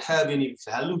may not have any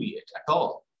value yet at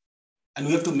all. And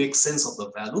we have to make sense of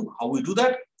the value. How we do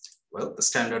that? Well, the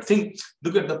standard thing.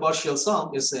 Look at the partial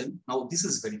sum Sn. Now, this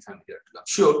is very familiar to you, I'm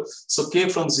sure. So k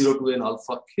from 0 to n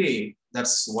alpha k,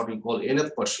 that's what we call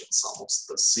nth partial sum of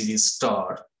the series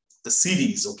star. The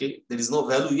series, okay? There is no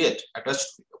value yet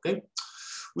attached to it, okay?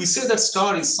 We say that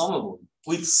star is summable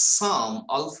with some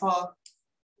alpha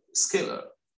scalar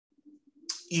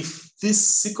if this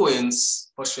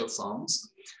sequence partial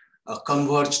sums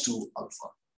converge to alpha.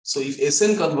 So if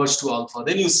Sn converges to alpha,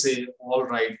 then you say, all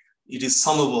right, it is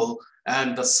summable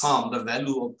and the sum, the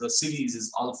value of the series is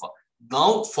alpha.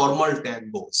 Now formal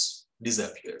tag goes,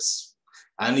 disappears.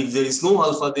 And if there is no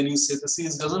alpha, then you say the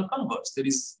series doesn't converge. There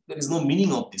is no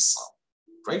meaning of this sum,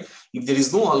 right? If there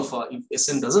is no alpha, if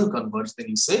Sn doesn't converge, then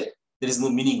you say there is no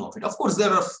meaning of it. Of course,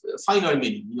 there are finer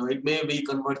meaning. It may be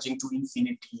converging to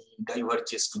infinity,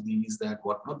 diverges to these, that,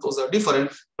 whatnot. Those are different,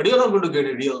 but you're not going to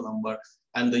get a real number,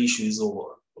 and the issue is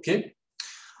over. Okay.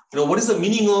 What is the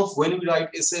meaning of when we write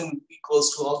Sn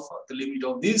equals to alpha? The limit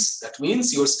of this. That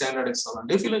means your standard epsilon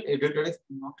definition,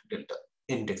 not delta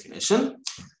n definition.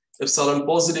 Epsilon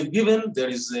positive given, there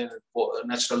is a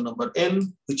natural number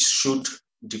n, which should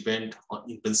depend on,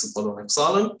 in principle, on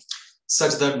epsilon,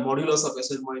 such that modulus of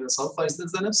Sn minus alpha is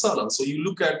less than epsilon. So you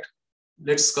look at,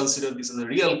 let's consider this as a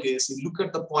real case. You look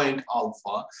at the point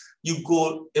alpha, you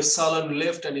go epsilon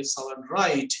left and epsilon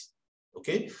right,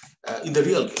 okay, in the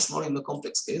real case, not in the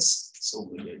complex case. So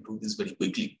we'll do this very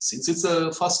quickly. Since it's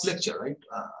a first lecture, right?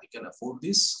 I can afford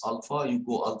this. Alpha, you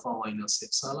go alpha minus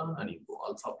epsilon, and you go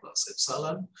alpha plus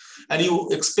epsilon. And you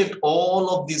expect all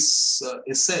of this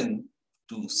Sn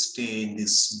to stay in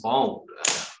this bound.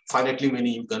 Finitely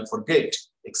many you can forget,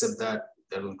 except that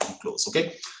they're going to be close,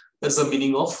 okay? That's the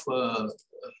meaning of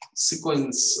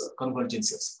sequence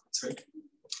convergence of sequence, right?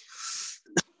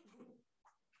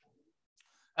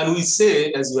 And we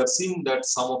say, as you have seen, that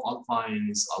sum of alpha n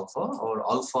is alpha, or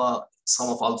alpha, sum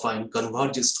of alpha n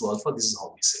converges to alpha. This is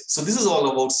how we say. So this is all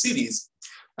about series.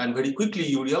 And very quickly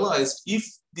you realized if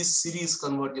this series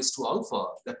converges to alpha,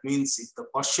 that means if the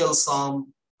partial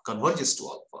sum converges to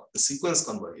alpha, the sequence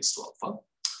converges to alpha,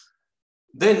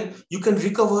 then you can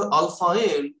recover alpha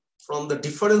n from the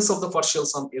difference of the partial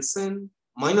sum Sn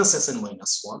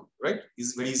minus 1, right?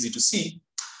 It's very easy to see.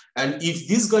 And if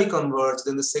this guy converges,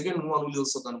 then the second one will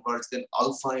also converge, then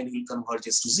alpha n will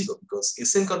converges to 0, because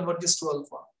Sn converges to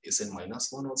alpha, Sn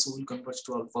minus 1 also will converge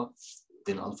to alpha,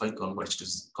 then alpha n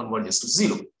converges to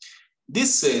 0.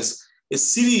 This says a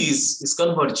series is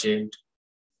convergent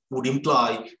would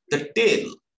imply the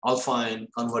tail alpha n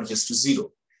converges to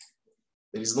 0.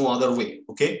 There is no other way,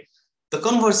 okay? The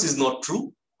converse is not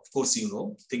true. Of course, you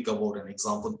know, think about an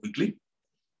example quickly.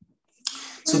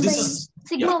 So this is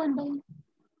sigma 1 by n.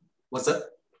 What's that?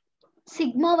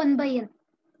 Sigma 1 by n.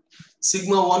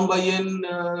 Sigma 1 by n,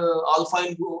 alpha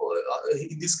n,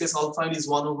 in this case, alpha n is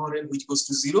 1 over n, which goes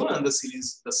to 0, and the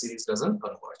series doesn't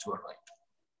converge. You are right.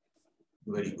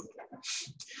 Very good.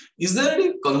 Is there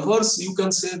any converse? You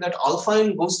can say that alpha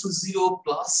n goes to 0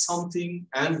 plus something,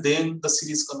 and then the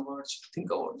series converge.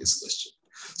 Think about this question.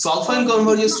 So alpha n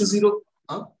converges to 0.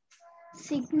 Huh?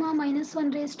 Sigma minus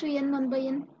 1 raised to n 1 by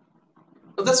n.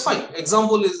 But that's fine.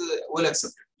 Example is well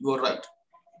accepted. You are right.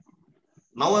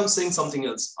 Now I'm saying something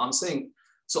else. I'm saying,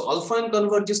 so alpha n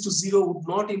converges to 0 would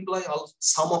not imply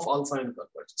sum of alpha n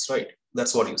converges, right?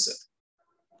 That's what you said.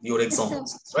 Your example,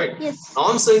 yes, right? Yes. Now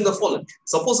I'm saying the following.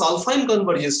 Suppose alpha n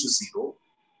converges to 0.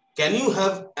 Can you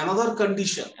have another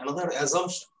condition, another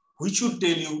assumption, which would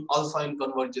tell you alpha n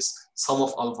converges, sum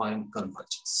of alpha n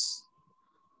converges?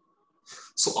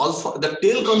 So the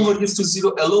tail converges to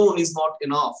 0 alone is not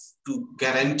enough to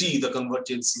guarantee the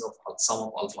convergence of sum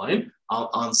of alpha n.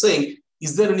 I'm saying,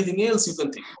 is there anything else you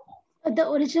can think of? The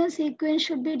original sequence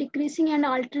should be decreasing and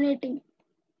alternating.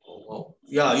 Oh,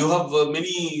 yeah, you have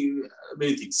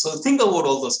many things. So think about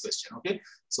all those questions, okay?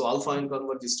 So alpha n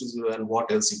converges to 0, and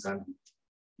what else you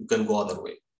can go other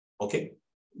way, okay?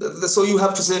 So you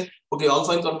have to say, okay,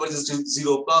 alpha n converges to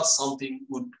 0 plus something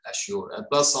would assure, and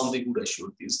plus something would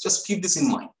assure this. Just keep this in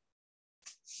mind.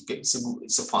 Okay,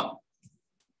 it's a fun.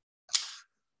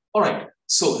 All right.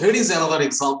 So here is another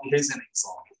example. Here is an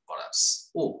example,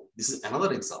 perhaps. Oh, this is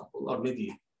another example, or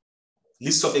maybe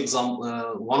list of example,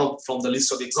 from the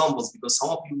list of examples, because some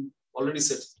of you already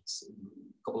said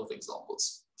a couple of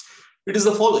examples. It is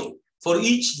the following: for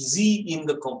each z in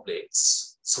the complex.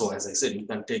 So as I said, you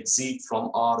can take z from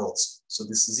R also. So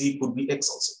this z could be x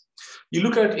also. You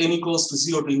look at n equals to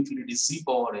 0 to infinity z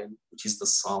power n, which is the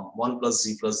sum 1 plus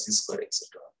z squared,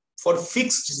 etc. For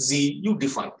fixed z, you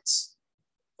define this.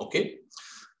 Okay.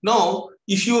 Now,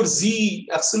 if your z,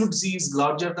 absolute z is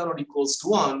larger than or equals to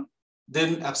 1,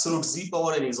 then absolute z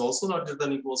power n is also larger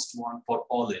than or equals to 1 for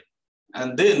all n.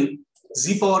 And then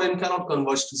z power n cannot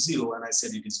converge to 0, and I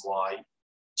said it is y.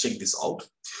 Check this out.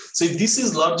 So if this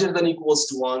is larger than or equals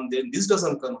to 1, then this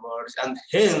doesn't converge, and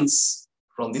hence,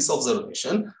 from this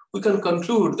observation, we can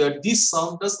conclude that this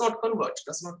sum does not converge,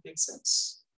 does not make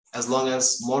sense, as long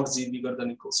as mod z bigger than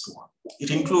or equals to 1. It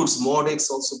includes mod x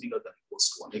also bigger than or equals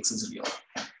to 1. X is real.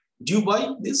 Do you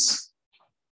buy this?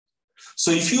 So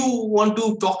if you want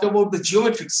to talk about the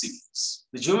geometric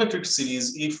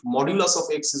series, if modulus of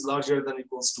x is larger than or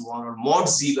equals to 1 or mod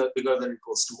z bigger than or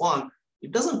equals to 1,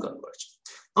 it doesn't converge.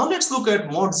 Now let's look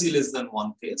at mod z less than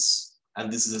 1 case.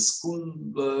 And this is a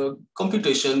school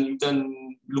computation. You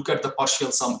can look at the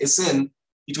partial sum Sn.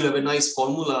 It will have a nice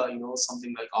formula,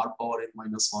 something like r power n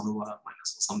minus 1 over r minus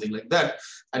or something like that.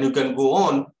 And you can go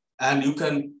on and you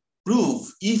can prove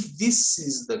if this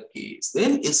is the case,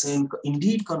 then Sn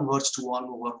indeed converge to 1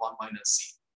 over 1 minus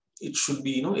z. It should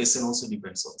be, Sn also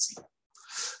depends on z.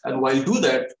 And while do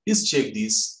that, please check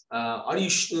this.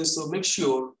 So make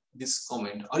sure this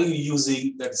comment, are you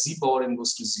using that z power n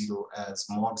goes to 0 as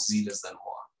mod z less than 1?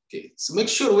 Okay, so make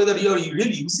sure whether you are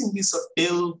really using this or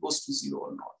tail goes to 0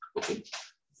 or not. Okay,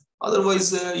 otherwise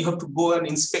you have to go and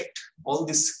inspect all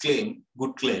this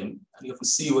good claim, and you have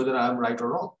to see whether I am right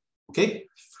or wrong. Okay,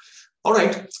 all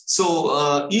right.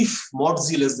 So if mod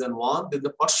z less than 1, then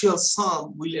the partial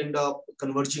sum will end up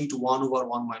converging to 1 over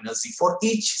 1 minus z for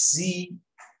each z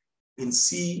in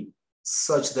C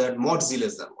such that mod z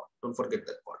less than 1. Don't forget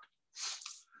that part.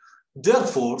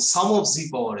 Therefore, sum of z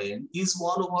power n is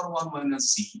 1 over 1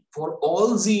 minus z for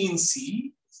all z in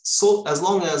C, so as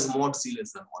long as mod z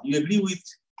less than 1. You agree with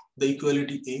the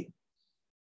equality A?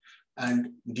 And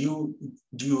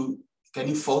can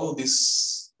you follow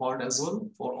this part as well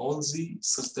for all z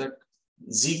such that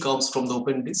z comes from the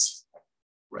open disk,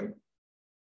 right?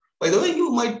 By the way,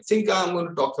 you might think I'm going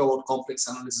to talk about complex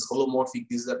analysis, holomorphic,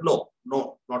 this, that. No,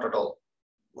 not at all.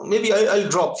 Maybe I'll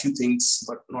drop a few things,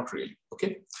 but not really.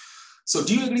 Okay. So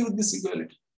do you agree with this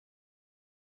equality?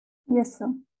 Yes,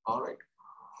 sir. All right.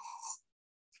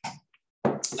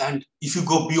 And if you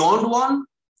go beyond 1,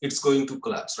 it's going to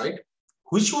collapse, right?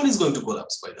 Which one is going to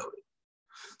collapse, by the way?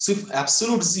 So if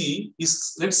absolute z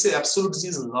is, let's say absolute z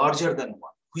is larger than 1,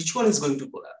 which one is going to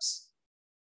collapse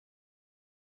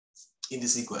in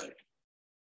this equality?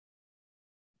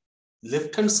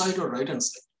 Left-hand side or right-hand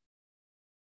side?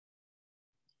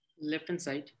 Left-hand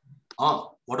side.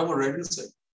 What about right-hand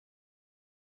side?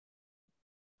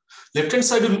 Left-hand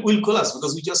side will collapse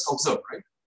because we just observed, right?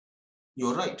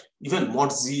 You're right. Even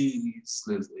mod z is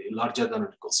larger than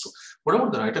or equals to. What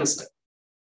about the right-hand side?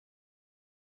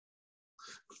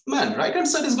 Man, right-hand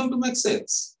side is going to make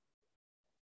sense,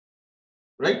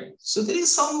 right? So there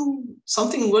is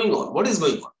something going on. What is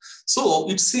going on? So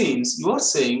it seems you are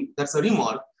saying, that's a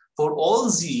remark, for all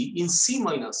z in C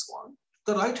minus 1,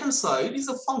 the right-hand side is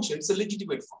a function, it's a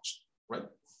legitimate function, right?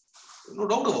 No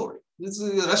doubt about it. This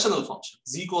is a rational function.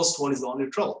 Z equals to 1 is the only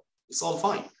trouble. It's all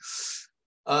fine.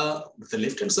 But the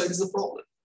left-hand side is the problem.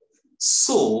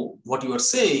 So what you are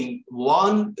saying,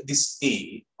 this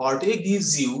A, part A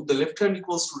gives you the left hand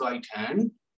equals to right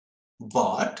hand,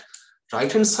 but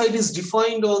right hand side is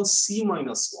defined on C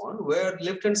minus 1, where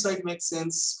left hand side makes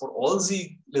sense for all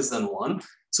z less than 1.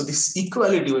 So this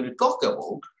equality, when you talk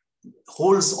about,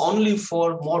 holds only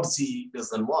for mod z less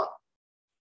than 1.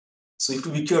 So you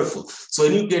have to be careful. So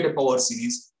when you get a power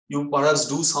series, you perhaps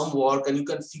do some work and you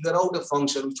can figure out a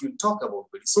function which we'll talk about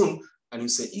very soon, and you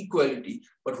say equality.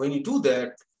 But when you do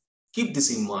that, keep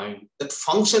this in mind, that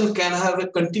function can have a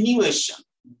continuation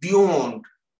beyond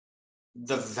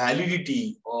the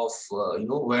validity of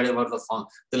wherever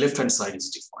the left hand side is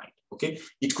defined. Okay,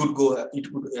 it could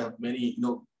have many,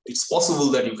 it's possible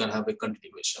that you can have a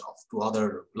continuation to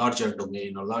other larger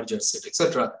domain or larger set,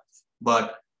 etc.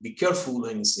 But be careful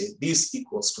when you say this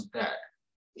equals to that.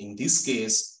 In this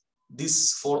case,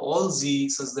 this for all z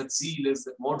such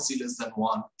that mod z less than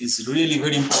 1 is really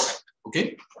very important.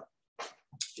 Okay,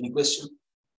 any question?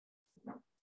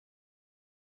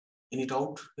 Any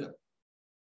doubt here?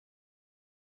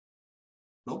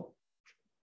 No?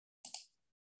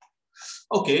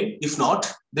 Okay, if not,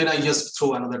 then I just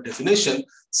throw another definition.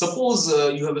 Suppose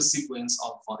you have a sequence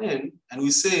alpha n and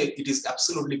we say it is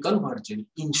absolutely convergent.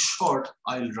 In short,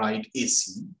 I'll write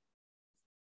AC.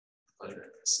 I'll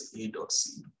write A dot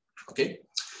C. Okay,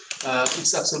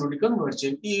 it's absolutely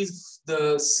convergent if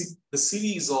the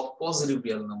series of positive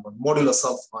real number modulus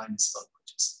alpha n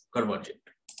is convergent.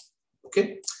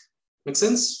 Okay, make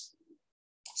sense?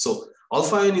 So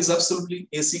alpha n is absolutely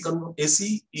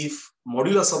AC if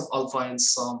modulus of alpha n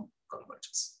sum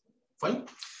converges. Fine.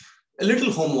 A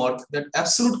little homework, that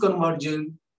absolute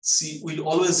convergency will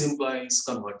always implies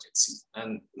convergency,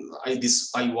 and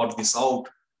I work this out.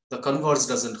 The converse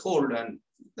doesn't hold, and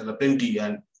there are plenty,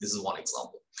 and this is one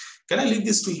example. Can I leave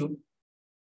this to you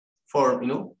for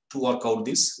to work out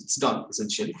this? It's done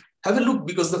essentially. Have a look,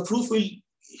 because the proof will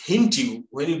hint you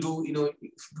when you do if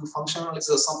you do function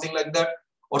analysis or something like that,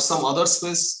 or some other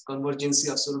space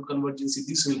convergency, absolute convergency.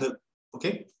 This will help.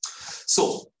 Okay,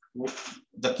 so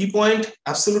the key point,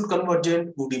 absolute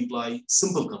convergent would imply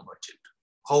simple convergent.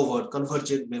 However,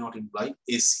 convergent may not imply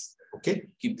AC. Okay,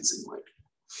 keep this in mind.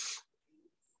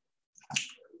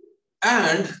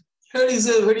 And here is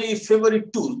a very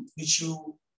favorite tool which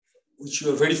you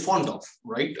are very fond of,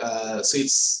 right? So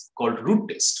it's called root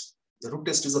test. The root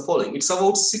test is the following. It's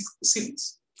about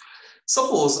series.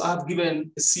 Suppose I have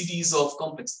given a series of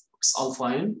complex alpha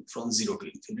n from 0 to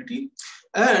infinity,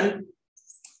 and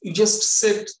you just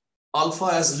set alpha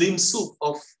as lim sup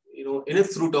of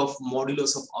nth root of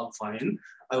modulus of alpha n.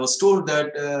 I was told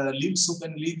that lim sup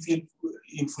and lim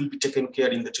inf will be taken care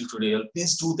in the tutorial.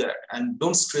 Please do that and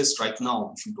don't stress right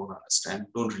now if you don't understand.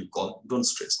 Don't recall. Don't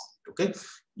stress on it. Okay,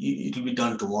 it will be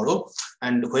done tomorrow,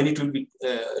 and when it will be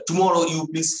tomorrow, you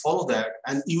please follow that,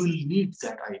 and you will need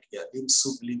that idea lim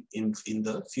sup lim inf in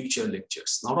the future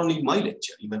lectures. Not only my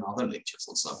lecture, even other lectures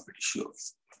also. I'm pretty sure.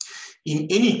 In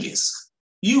any case,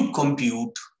 you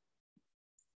compute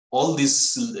all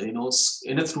this,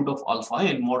 nth root of alpha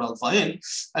n, mod alpha n,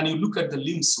 and you look at the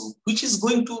lim sup, which is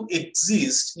going to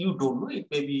exist. You don't know. It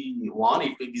may be 1,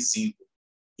 it may be 0.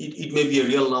 It may be a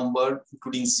real number,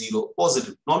 including 0,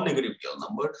 positive, non-negative real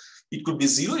number. It could be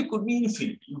 0, it could be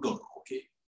infinity. You don't know. Okay.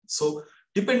 So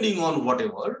depending on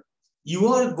whatever, you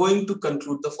are going to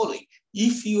conclude the following.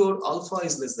 If your alpha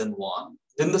is less than 1,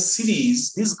 then the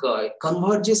series, this guy,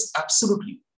 converges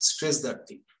absolutely. Stress that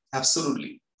thing.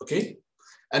 Absolutely. Okay.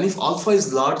 And if alpha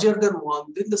is larger than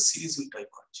 1, then the series will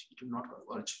diverge. It will not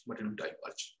converge, but it will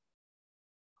diverge.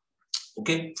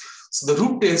 Okay. So the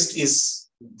root test is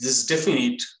this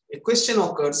definite. A question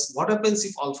occurs, what happens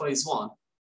if alpha is 1?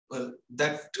 Well,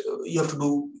 that you have to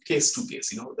do case to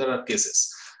case. There are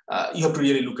cases. You have to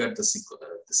really look at the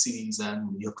series,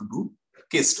 and you have to do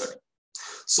a case study.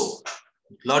 So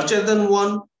larger than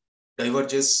 1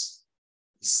 diverges,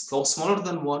 smaller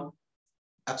than 1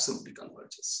 absolutely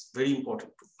converges. Very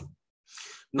important.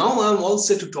 Now I'm all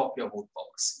set to talk about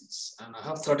power series, and I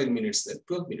have 13 minutes left,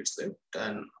 12 minutes left,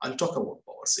 and I'll talk about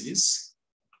power series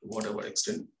whatever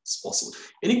extent is possible.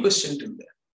 Any question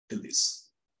till this?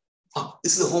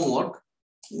 This is a homework.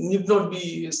 Need not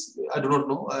be, I do not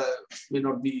know, may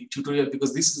not be tutorial,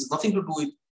 because this is nothing to do with,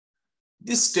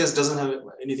 this test doesn't have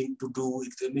anything to do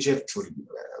with measure theory.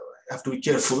 I have to be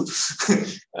careful.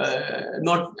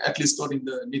 At least not in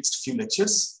the next few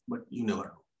lectures, but you never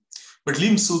know. But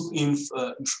lim sup inf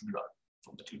you should learn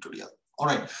from the tutorial. All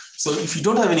right. So if you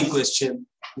don't have any question,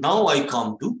 now I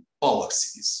come to power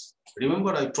series.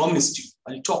 Remember, I promised you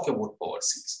I'll talk about power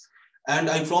series. And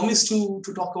I promised you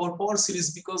to talk about power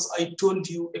series because I told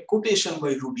you a quotation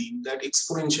by Rudin that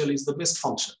exponential is the best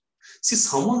function. See,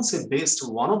 someone said best,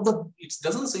 it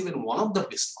doesn't say even one of the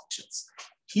best functions.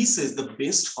 He says the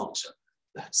best function.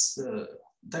 That's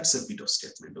a bit of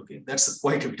statement, okay? That's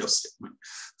quite a bit of statement.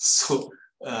 So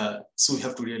we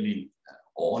have to really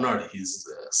honor his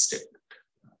statement.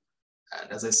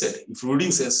 And as I said, if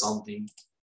Rudin says something,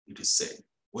 it is said.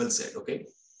 Well said, okay?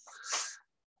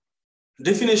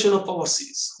 Definition of power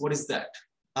series. What is that?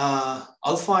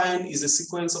 Alpha n is a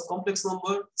sequence of complex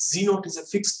number. Z0 is a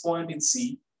fixed point in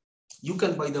C. You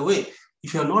can, by the way,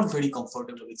 if you are not very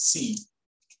comfortable with C,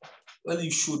 well,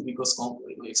 you should, because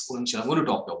exponential, I'm going to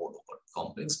talk about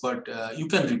complex, but you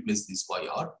can replace this by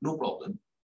R, no problem.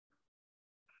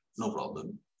 No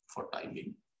problem for time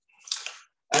being.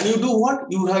 And you do what?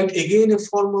 You write again a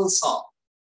formal sum.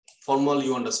 Formal,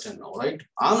 you understand now, right?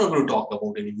 I'm not going to talk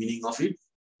about any meaning of it.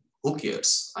 Who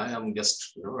cares? I am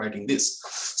just writing this.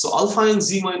 So alpha n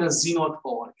z minus z0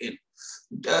 power n.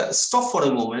 Stop for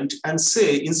a moment and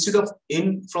say, instead of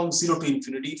n from 0 to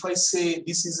infinity, if I say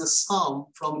this is a sum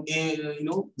from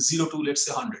 0 to, let's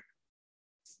say, 100.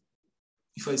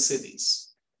 If I say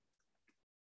this,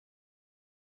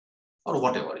 or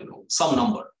whatever, some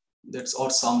number,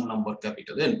 or some number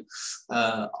capital N,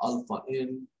 alpha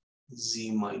n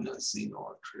z minus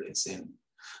z0 raise n.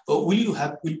 Will you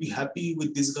be happy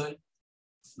with this guy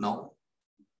now?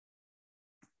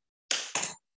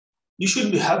 You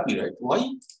should be happy, right?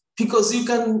 Why? Because you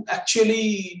can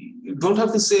actually, you don't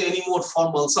have to say any more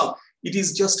formal sum. It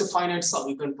is just a finite sum.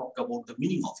 You can talk about the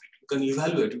meaning of it. You can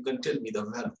evaluate. You can tell me the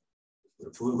value,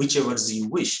 whichever z you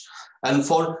wish. And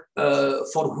for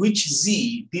which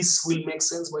z this will make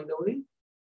sense, by the way.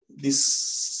 This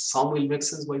sum will make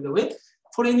sense, by the way,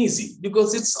 for any z,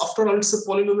 because it's, after all, it's a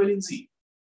polynomial in z.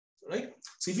 Right?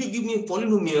 So if you give me a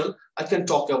polynomial, I can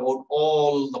talk about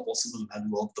all the possible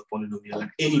value of the polynomial at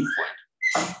any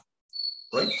point.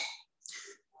 Right?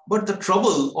 But the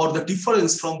trouble or the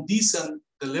difference from this and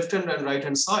the left hand and right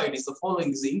hand side is the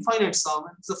following: is the infinite sum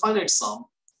and it's the finite sum.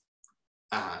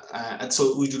 And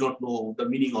so we do not know the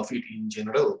meaning of it in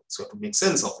general, so to make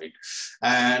sense of it.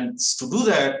 And to do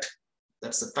that,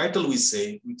 that's the title we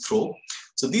throw.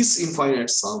 So this infinite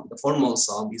sum, the formal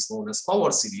sum, is known as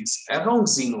power series around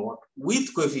Z0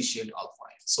 with coefficient alpha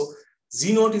n. So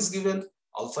Z0 is given,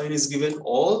 alpha n is given,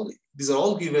 these are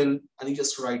all given, and you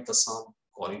just write the sum,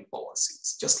 call it power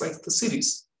series, just like the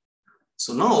series.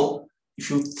 So now, if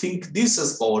you think this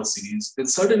as power series, then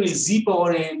certainly Z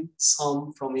power n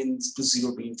sum from n to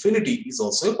 0 to infinity is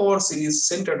also a power series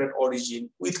centered at origin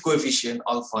with coefficient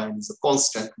alpha n is a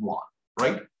constant 1,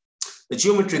 right? The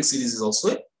geometric series is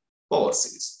also a power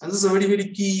series. And this is a very,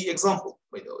 very key example,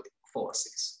 by the way, power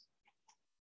series.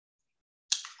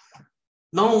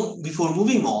 Now, before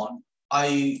moving on,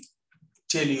 I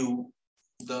tell you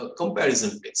the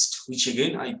comparison test, which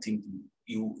again, I think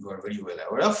you are very well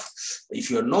aware of.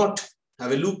 If you are not,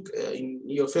 have a look in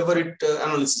your favorite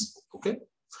analysis book, okay?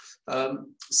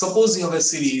 Suppose you have a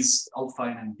series alpha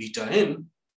n and beta n,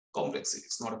 complex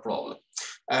series, not a problem.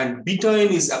 And beta n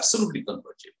is absolutely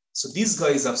convergent. So this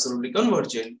guy is absolutely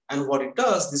convergent. And what it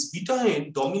does, this beta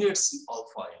n dominates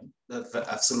alpha n, the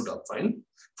absolute alpha n,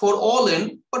 for all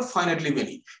n, but finitely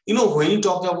many. You know, when you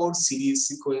talk about series,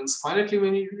 sequence, finitely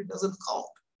many, it doesn't count.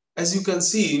 As you can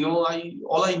see, you know,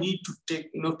 all I need to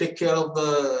take care of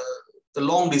the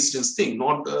long distance thing,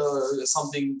 not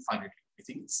something finitely. I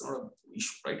think it's not an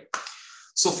issue, right?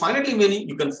 So finitely many,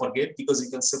 you can forget because you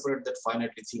can separate that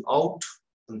finitely thing out,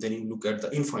 and then you look at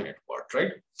the infinite part,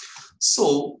 right?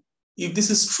 So if this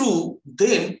is true,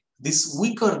 then this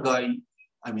weaker guy,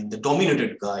 I mean the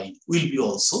dominated guy, will be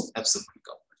also absolutely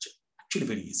convergent. Actually,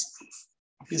 very easy proof.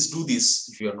 Please do this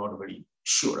if you are not very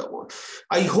sure about.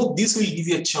 I hope this will give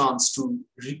you a chance to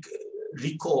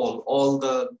recall all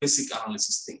the basic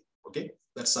analysis thing. Okay,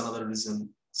 that's another reason.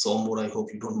 So more, I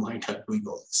hope you don't mind doing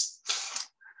all this.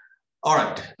 All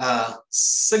right.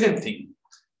 Second thing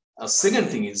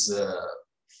is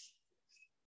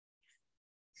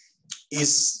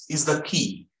the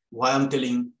key. Why I'm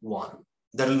telling one.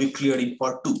 That will be clear in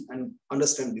part 2, and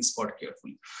understand this part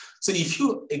carefully. So if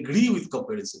you agree with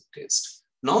comparison test,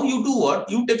 now you do what?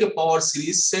 You take a power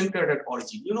series centered at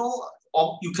origin. You know,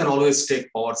 you can always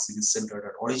take power series centered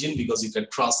at origin because you can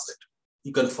trust it.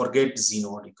 You can forget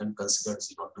Z0. You can consider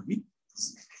Z0 to be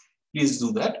Z. Please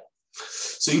do that.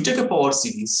 So you take a power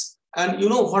series, and you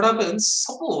know what happens?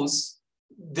 Suppose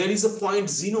there is a point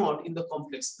Z0 in the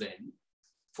complex plane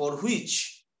for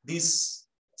which this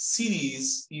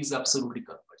series is absolutely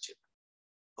convergent.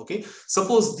 Okay,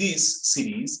 suppose this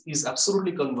series is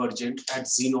absolutely convergent at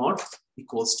Z0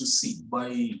 equals to C.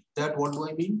 By that, what do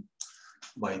I mean?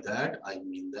 By that, I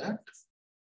mean that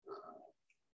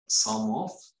sum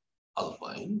of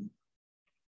alpha n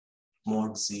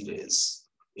mod Z raised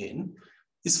n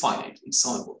is finite, it's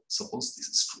summable. Suppose this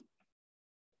is true.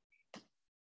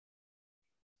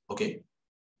 Okay.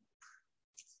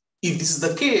 If this is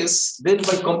the case, then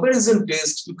by comparison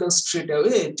test, you can straight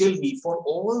away tell me for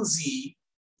all Z,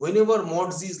 whenever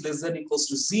mod Z is less than or equals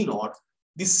to Z0,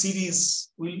 this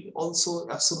series will also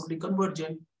absolutely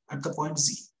convergent at the point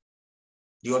Z.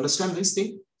 Do you understand this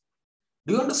thing?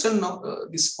 Do you understand now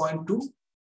this point too?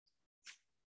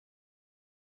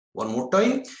 One more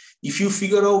time, if you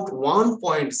figure out one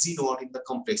point Z0 in the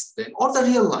complex plane or the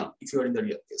real line, if you are in the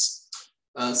real case,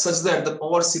 such that the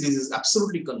power series is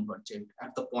absolutely convergent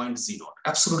at the point Z0,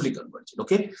 absolutely convergent,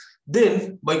 okay?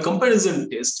 Then by comparison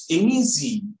test, any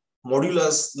Z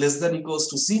modulus less than or equals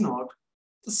to Z0,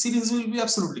 the series will be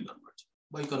absolutely convergent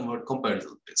by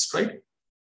comparison test, right?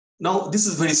 Now, this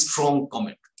is very strong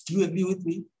comment. Do you agree with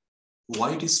me?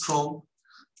 Why it is strong?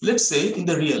 Let's say in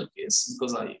the real case,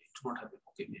 because I do not have it,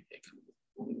 okay, maybe I can,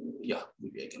 yeah,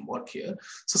 maybe I can work here.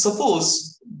 So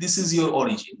suppose this is your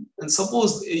origin, and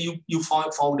suppose you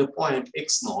found a point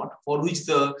x0 for which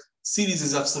the series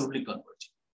is absolutely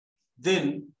convergent.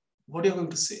 Then what are you going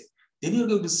to say? Then you're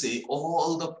going to say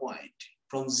all the point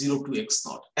from 0 to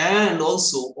x0 and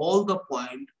also all the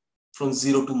point from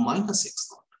 0 to minus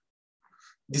x0.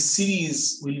 This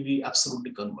series will be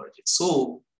absolutely convergent.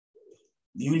 So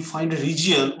you will find a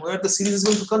region where the series is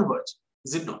going to converge,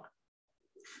 is it not?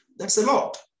 That's a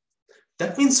lot.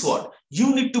 That means what?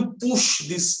 You need to push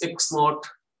this x0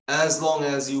 as much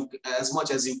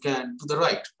as you can to the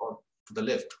right or to the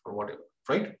left or whatever,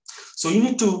 right? So you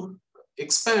need to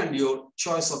expand your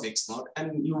choice of x0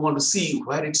 and you want to see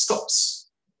where it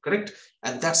stops, correct?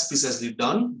 And that's precisely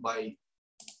done by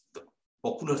the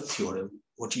popular theorem,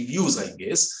 what you use, I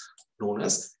guess, known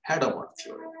as Hadamard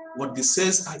theorem. What this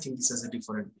says, I think this has a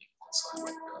different name. So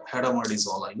Hadamard is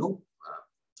all I know.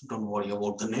 Don't worry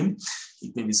about the name.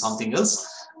 It may be something else.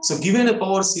 So given a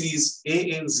power series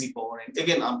a n z power n,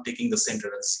 again, I'm taking the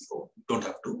center as 0. Don't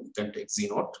have to. You can take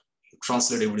z0,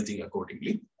 translate everything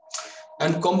accordingly.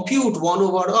 And compute 1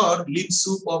 over r lim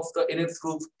sup of the nth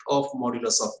root of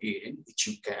modulus of an, which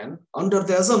you can, under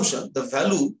the assumption the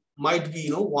value might be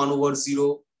 1 over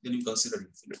 0, then you consider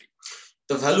infinity.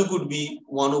 The value could be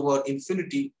 1 over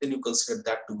infinity, then you consider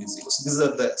that to be 0. So these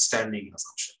are the standing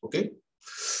assumption. Okay.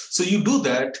 So you do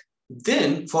that,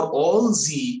 then for all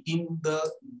z in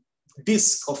the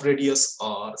disk of radius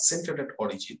r centered at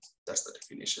origin, that's the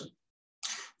definition,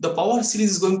 the power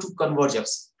series is going to converge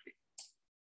absolutely.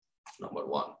 Number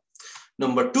 1.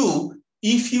 Number 2,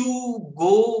 if you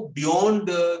go beyond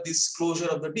this closure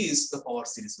of the disk, the power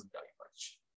series will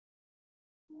diverge.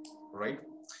 Right?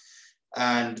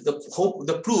 And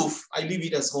the proof, I leave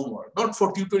it as homework, not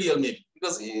for tutorial maybe,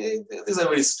 because this is a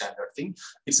very standard thing.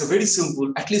 It's a very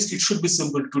simple, at least it should be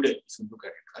simple today if you look at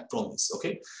it, I promise,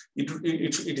 okay?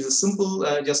 It is a simple,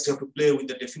 just you have to play with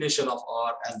the definition of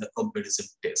R and the comparison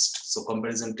test. So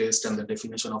comparison test and the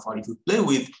definition of R, if you play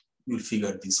with, you'll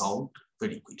figure this out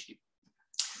very quickly.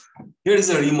 Here is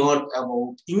a remark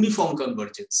about uniform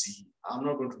convergency. I'm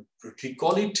not going to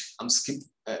recall it. I'll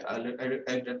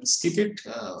have to skip it.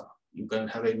 You can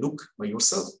have a look by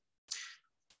yourself.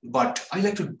 But I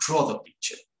like to draw the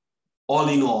picture. All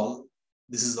in all,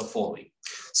 this is the following.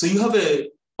 So you have a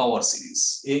power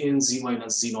series, a n z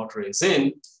minus z naught raised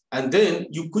n, and then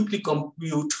you quickly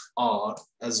compute r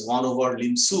as 1 over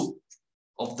lim sup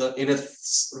of the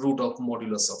nth root of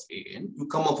modulus of a n. You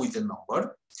come up with a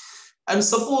number. And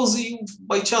suppose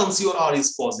by chance your r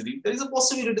is positive, there is a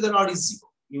possibility that r is 0.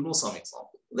 You know some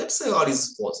example. Let's say r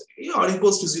is positive. Yeah, r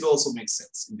equals to 0 also makes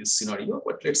sense in this scenario,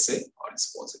 but let's say r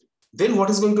is positive. Then what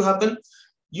is going to happen?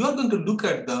 You are going to look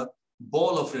at the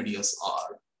ball of radius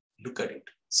r. Look at it.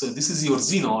 So this is your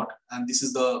z naught, and this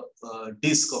is the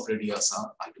disk of radius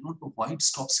r. I do not know why it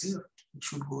stops here. It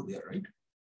should go there, right?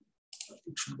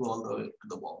 It should go all the way to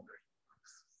the boundary.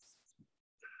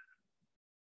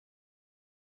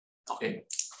 Okay.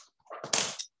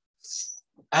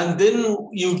 And then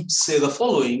you say the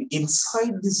following: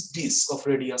 inside this disk of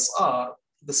radius r,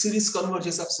 the series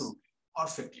converges absolutely,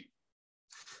 perfectly.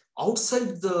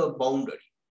 Outside the boundary,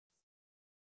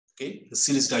 okay, the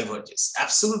series diverges.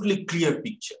 Absolutely clear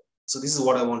picture. So this is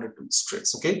what I wanted to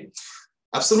stress. Okay,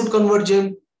 absolute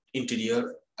convergent,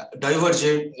 interior,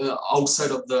 divergent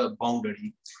outside of the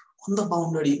boundary. On the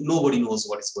boundary, nobody knows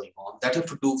what is going on. That you have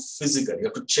to do physically. You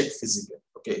have to check physically.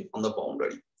 Okay, on the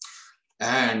boundary.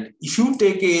 And if you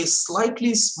take a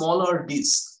slightly smaller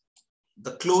disk,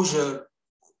 the closure,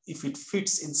 if it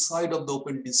fits inside of the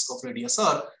open disk of radius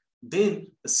r, then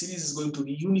the series is going to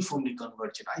be uniformly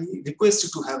convergent. I request you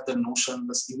to have the notion,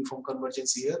 this uniform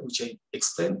convergence here, which I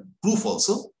explained. Proof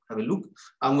also, have a look.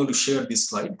 I'm going to share this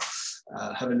slide.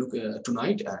 Have a look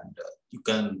tonight, and you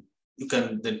can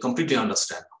then completely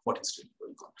understand what is really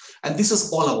going on. And this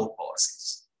is all about power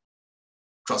series.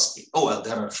 Trust me. Oh, well,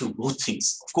 there are a few more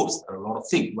things. Of course, there are a lot of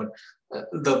things, but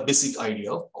the basic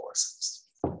idea of power series.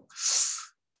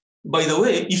 By the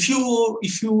way, if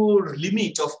your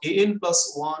limit of an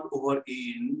plus 1 over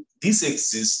an, this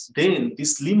exists, then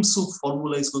this lim sup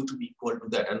formula is going to be equal to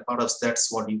that. And perhaps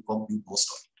that's what you compute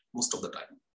most of the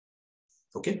time.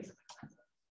 Okay.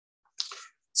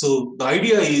 So the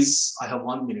idea is, I have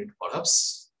 1 minute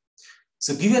perhaps.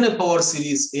 So given a power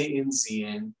series a n z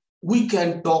n, we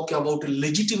can talk about a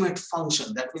legitimate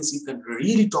function. That means you can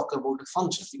really talk about a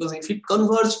function, because if it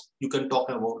converges, you can talk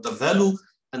about the value,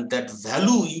 and that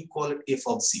value you call it f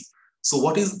of z. So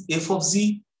what is f of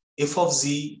z? F of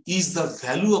z is the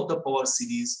value of the power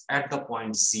series at the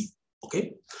point z.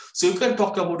 Okay, so you can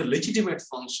talk about a legitimate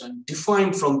function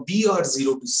defined from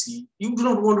br0 to c. You do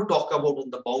not want to talk about on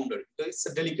the boundary, because it's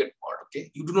a delicate part.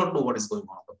 Okay, you do not know what is going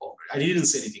on the boundary. I didn't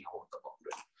say anything about the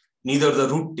boundary, neither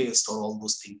the root test or all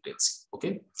those things tells you.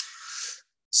 Okay,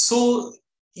 so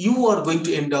you are going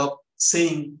to end up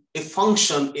saying a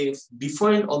function f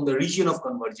defined on the region of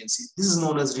convergency. This is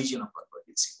known as region of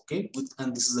convergency. Okay,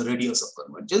 and this is the radius of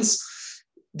convergence.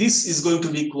 This is going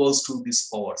to be equals to this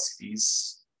power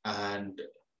series. And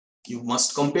you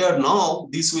must compare now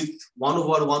this with 1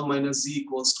 over 1 minus z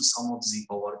equals to sum of z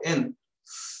power n,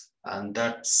 and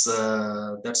that's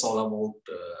all about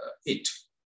it.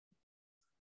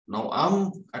 Now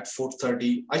I'm at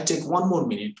 4:30. I take 1 more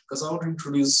minute because I want to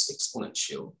introduce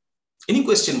exponential. Any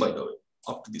question, by the way,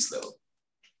 up to this level?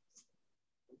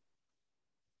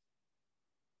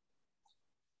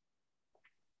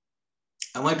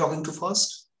 Am I talking too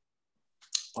fast?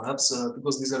 Perhaps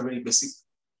because these are very basic.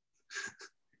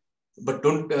 But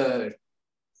don't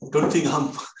don't think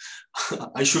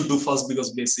I should do first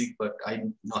because basic, but I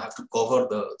now have to cover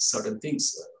the certain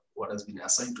things, what has been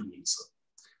assigned to me. So,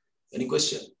 any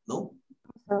question? No?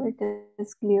 So it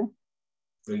is clear.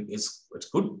 It's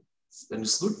good. Then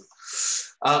it's good.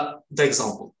 The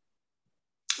example.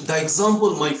 The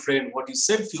example, my friend, what you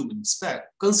said a few minutes back,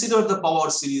 consider the power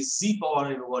series z power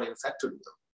n over n factorial.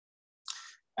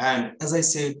 And as I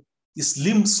said, this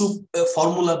lim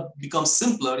formula becomes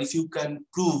simpler if you can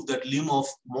prove that lim of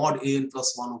mod an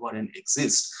plus 1 over n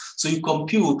exists. So you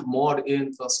compute mod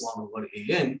n plus 1 over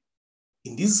an.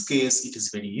 In this case, it is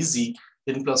very easy.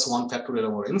 N plus 1 factorial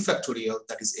over n factorial,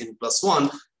 that is n plus 1.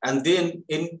 And then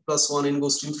n plus 1, n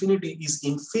goes to infinity is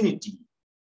infinity,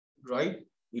 right?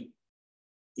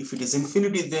 If it is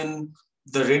infinity, then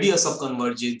the radius of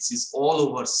convergence is all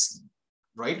over C,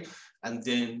 right? And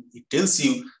then it tells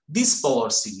you this power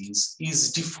series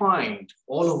is defined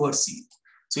all over C.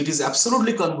 So it is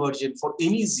absolutely convergent for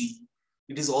any Z.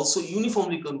 It is also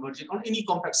uniformly convergent on any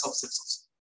compact subsets of C,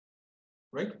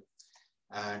 right?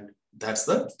 And that's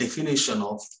the definition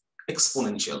of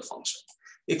exponential function.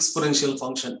 Exponential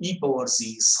function e power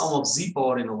z, sum of z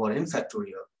power n over n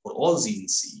factorial for all z in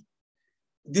C.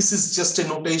 This is just a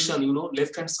notation,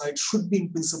 left-hand side should be in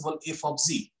principle f of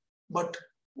z, but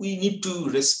we need to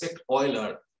respect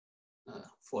Euler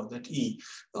for that e.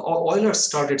 Euler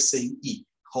started saying e,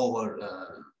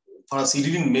 however, perhaps he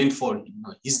didn't mean for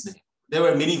his name. There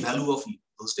were many value of e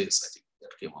those days, I think,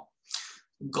 that came up.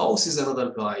 Gauss is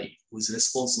another guy who is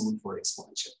responsible for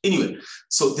exponential. Anyway,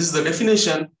 so this is the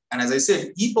definition. And as I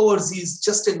said, e power z is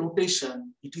just a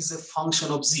notation. It is a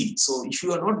function of z. So if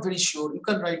you are not very sure, you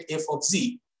can write f of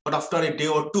z, but after a day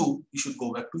or two, you should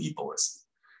go back to e power z.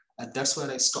 And that's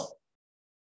where I stop.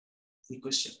 Any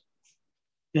question?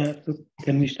 Yeah, so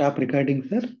can we stop recording,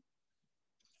 sir?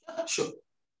 Sure.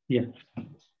 Yeah.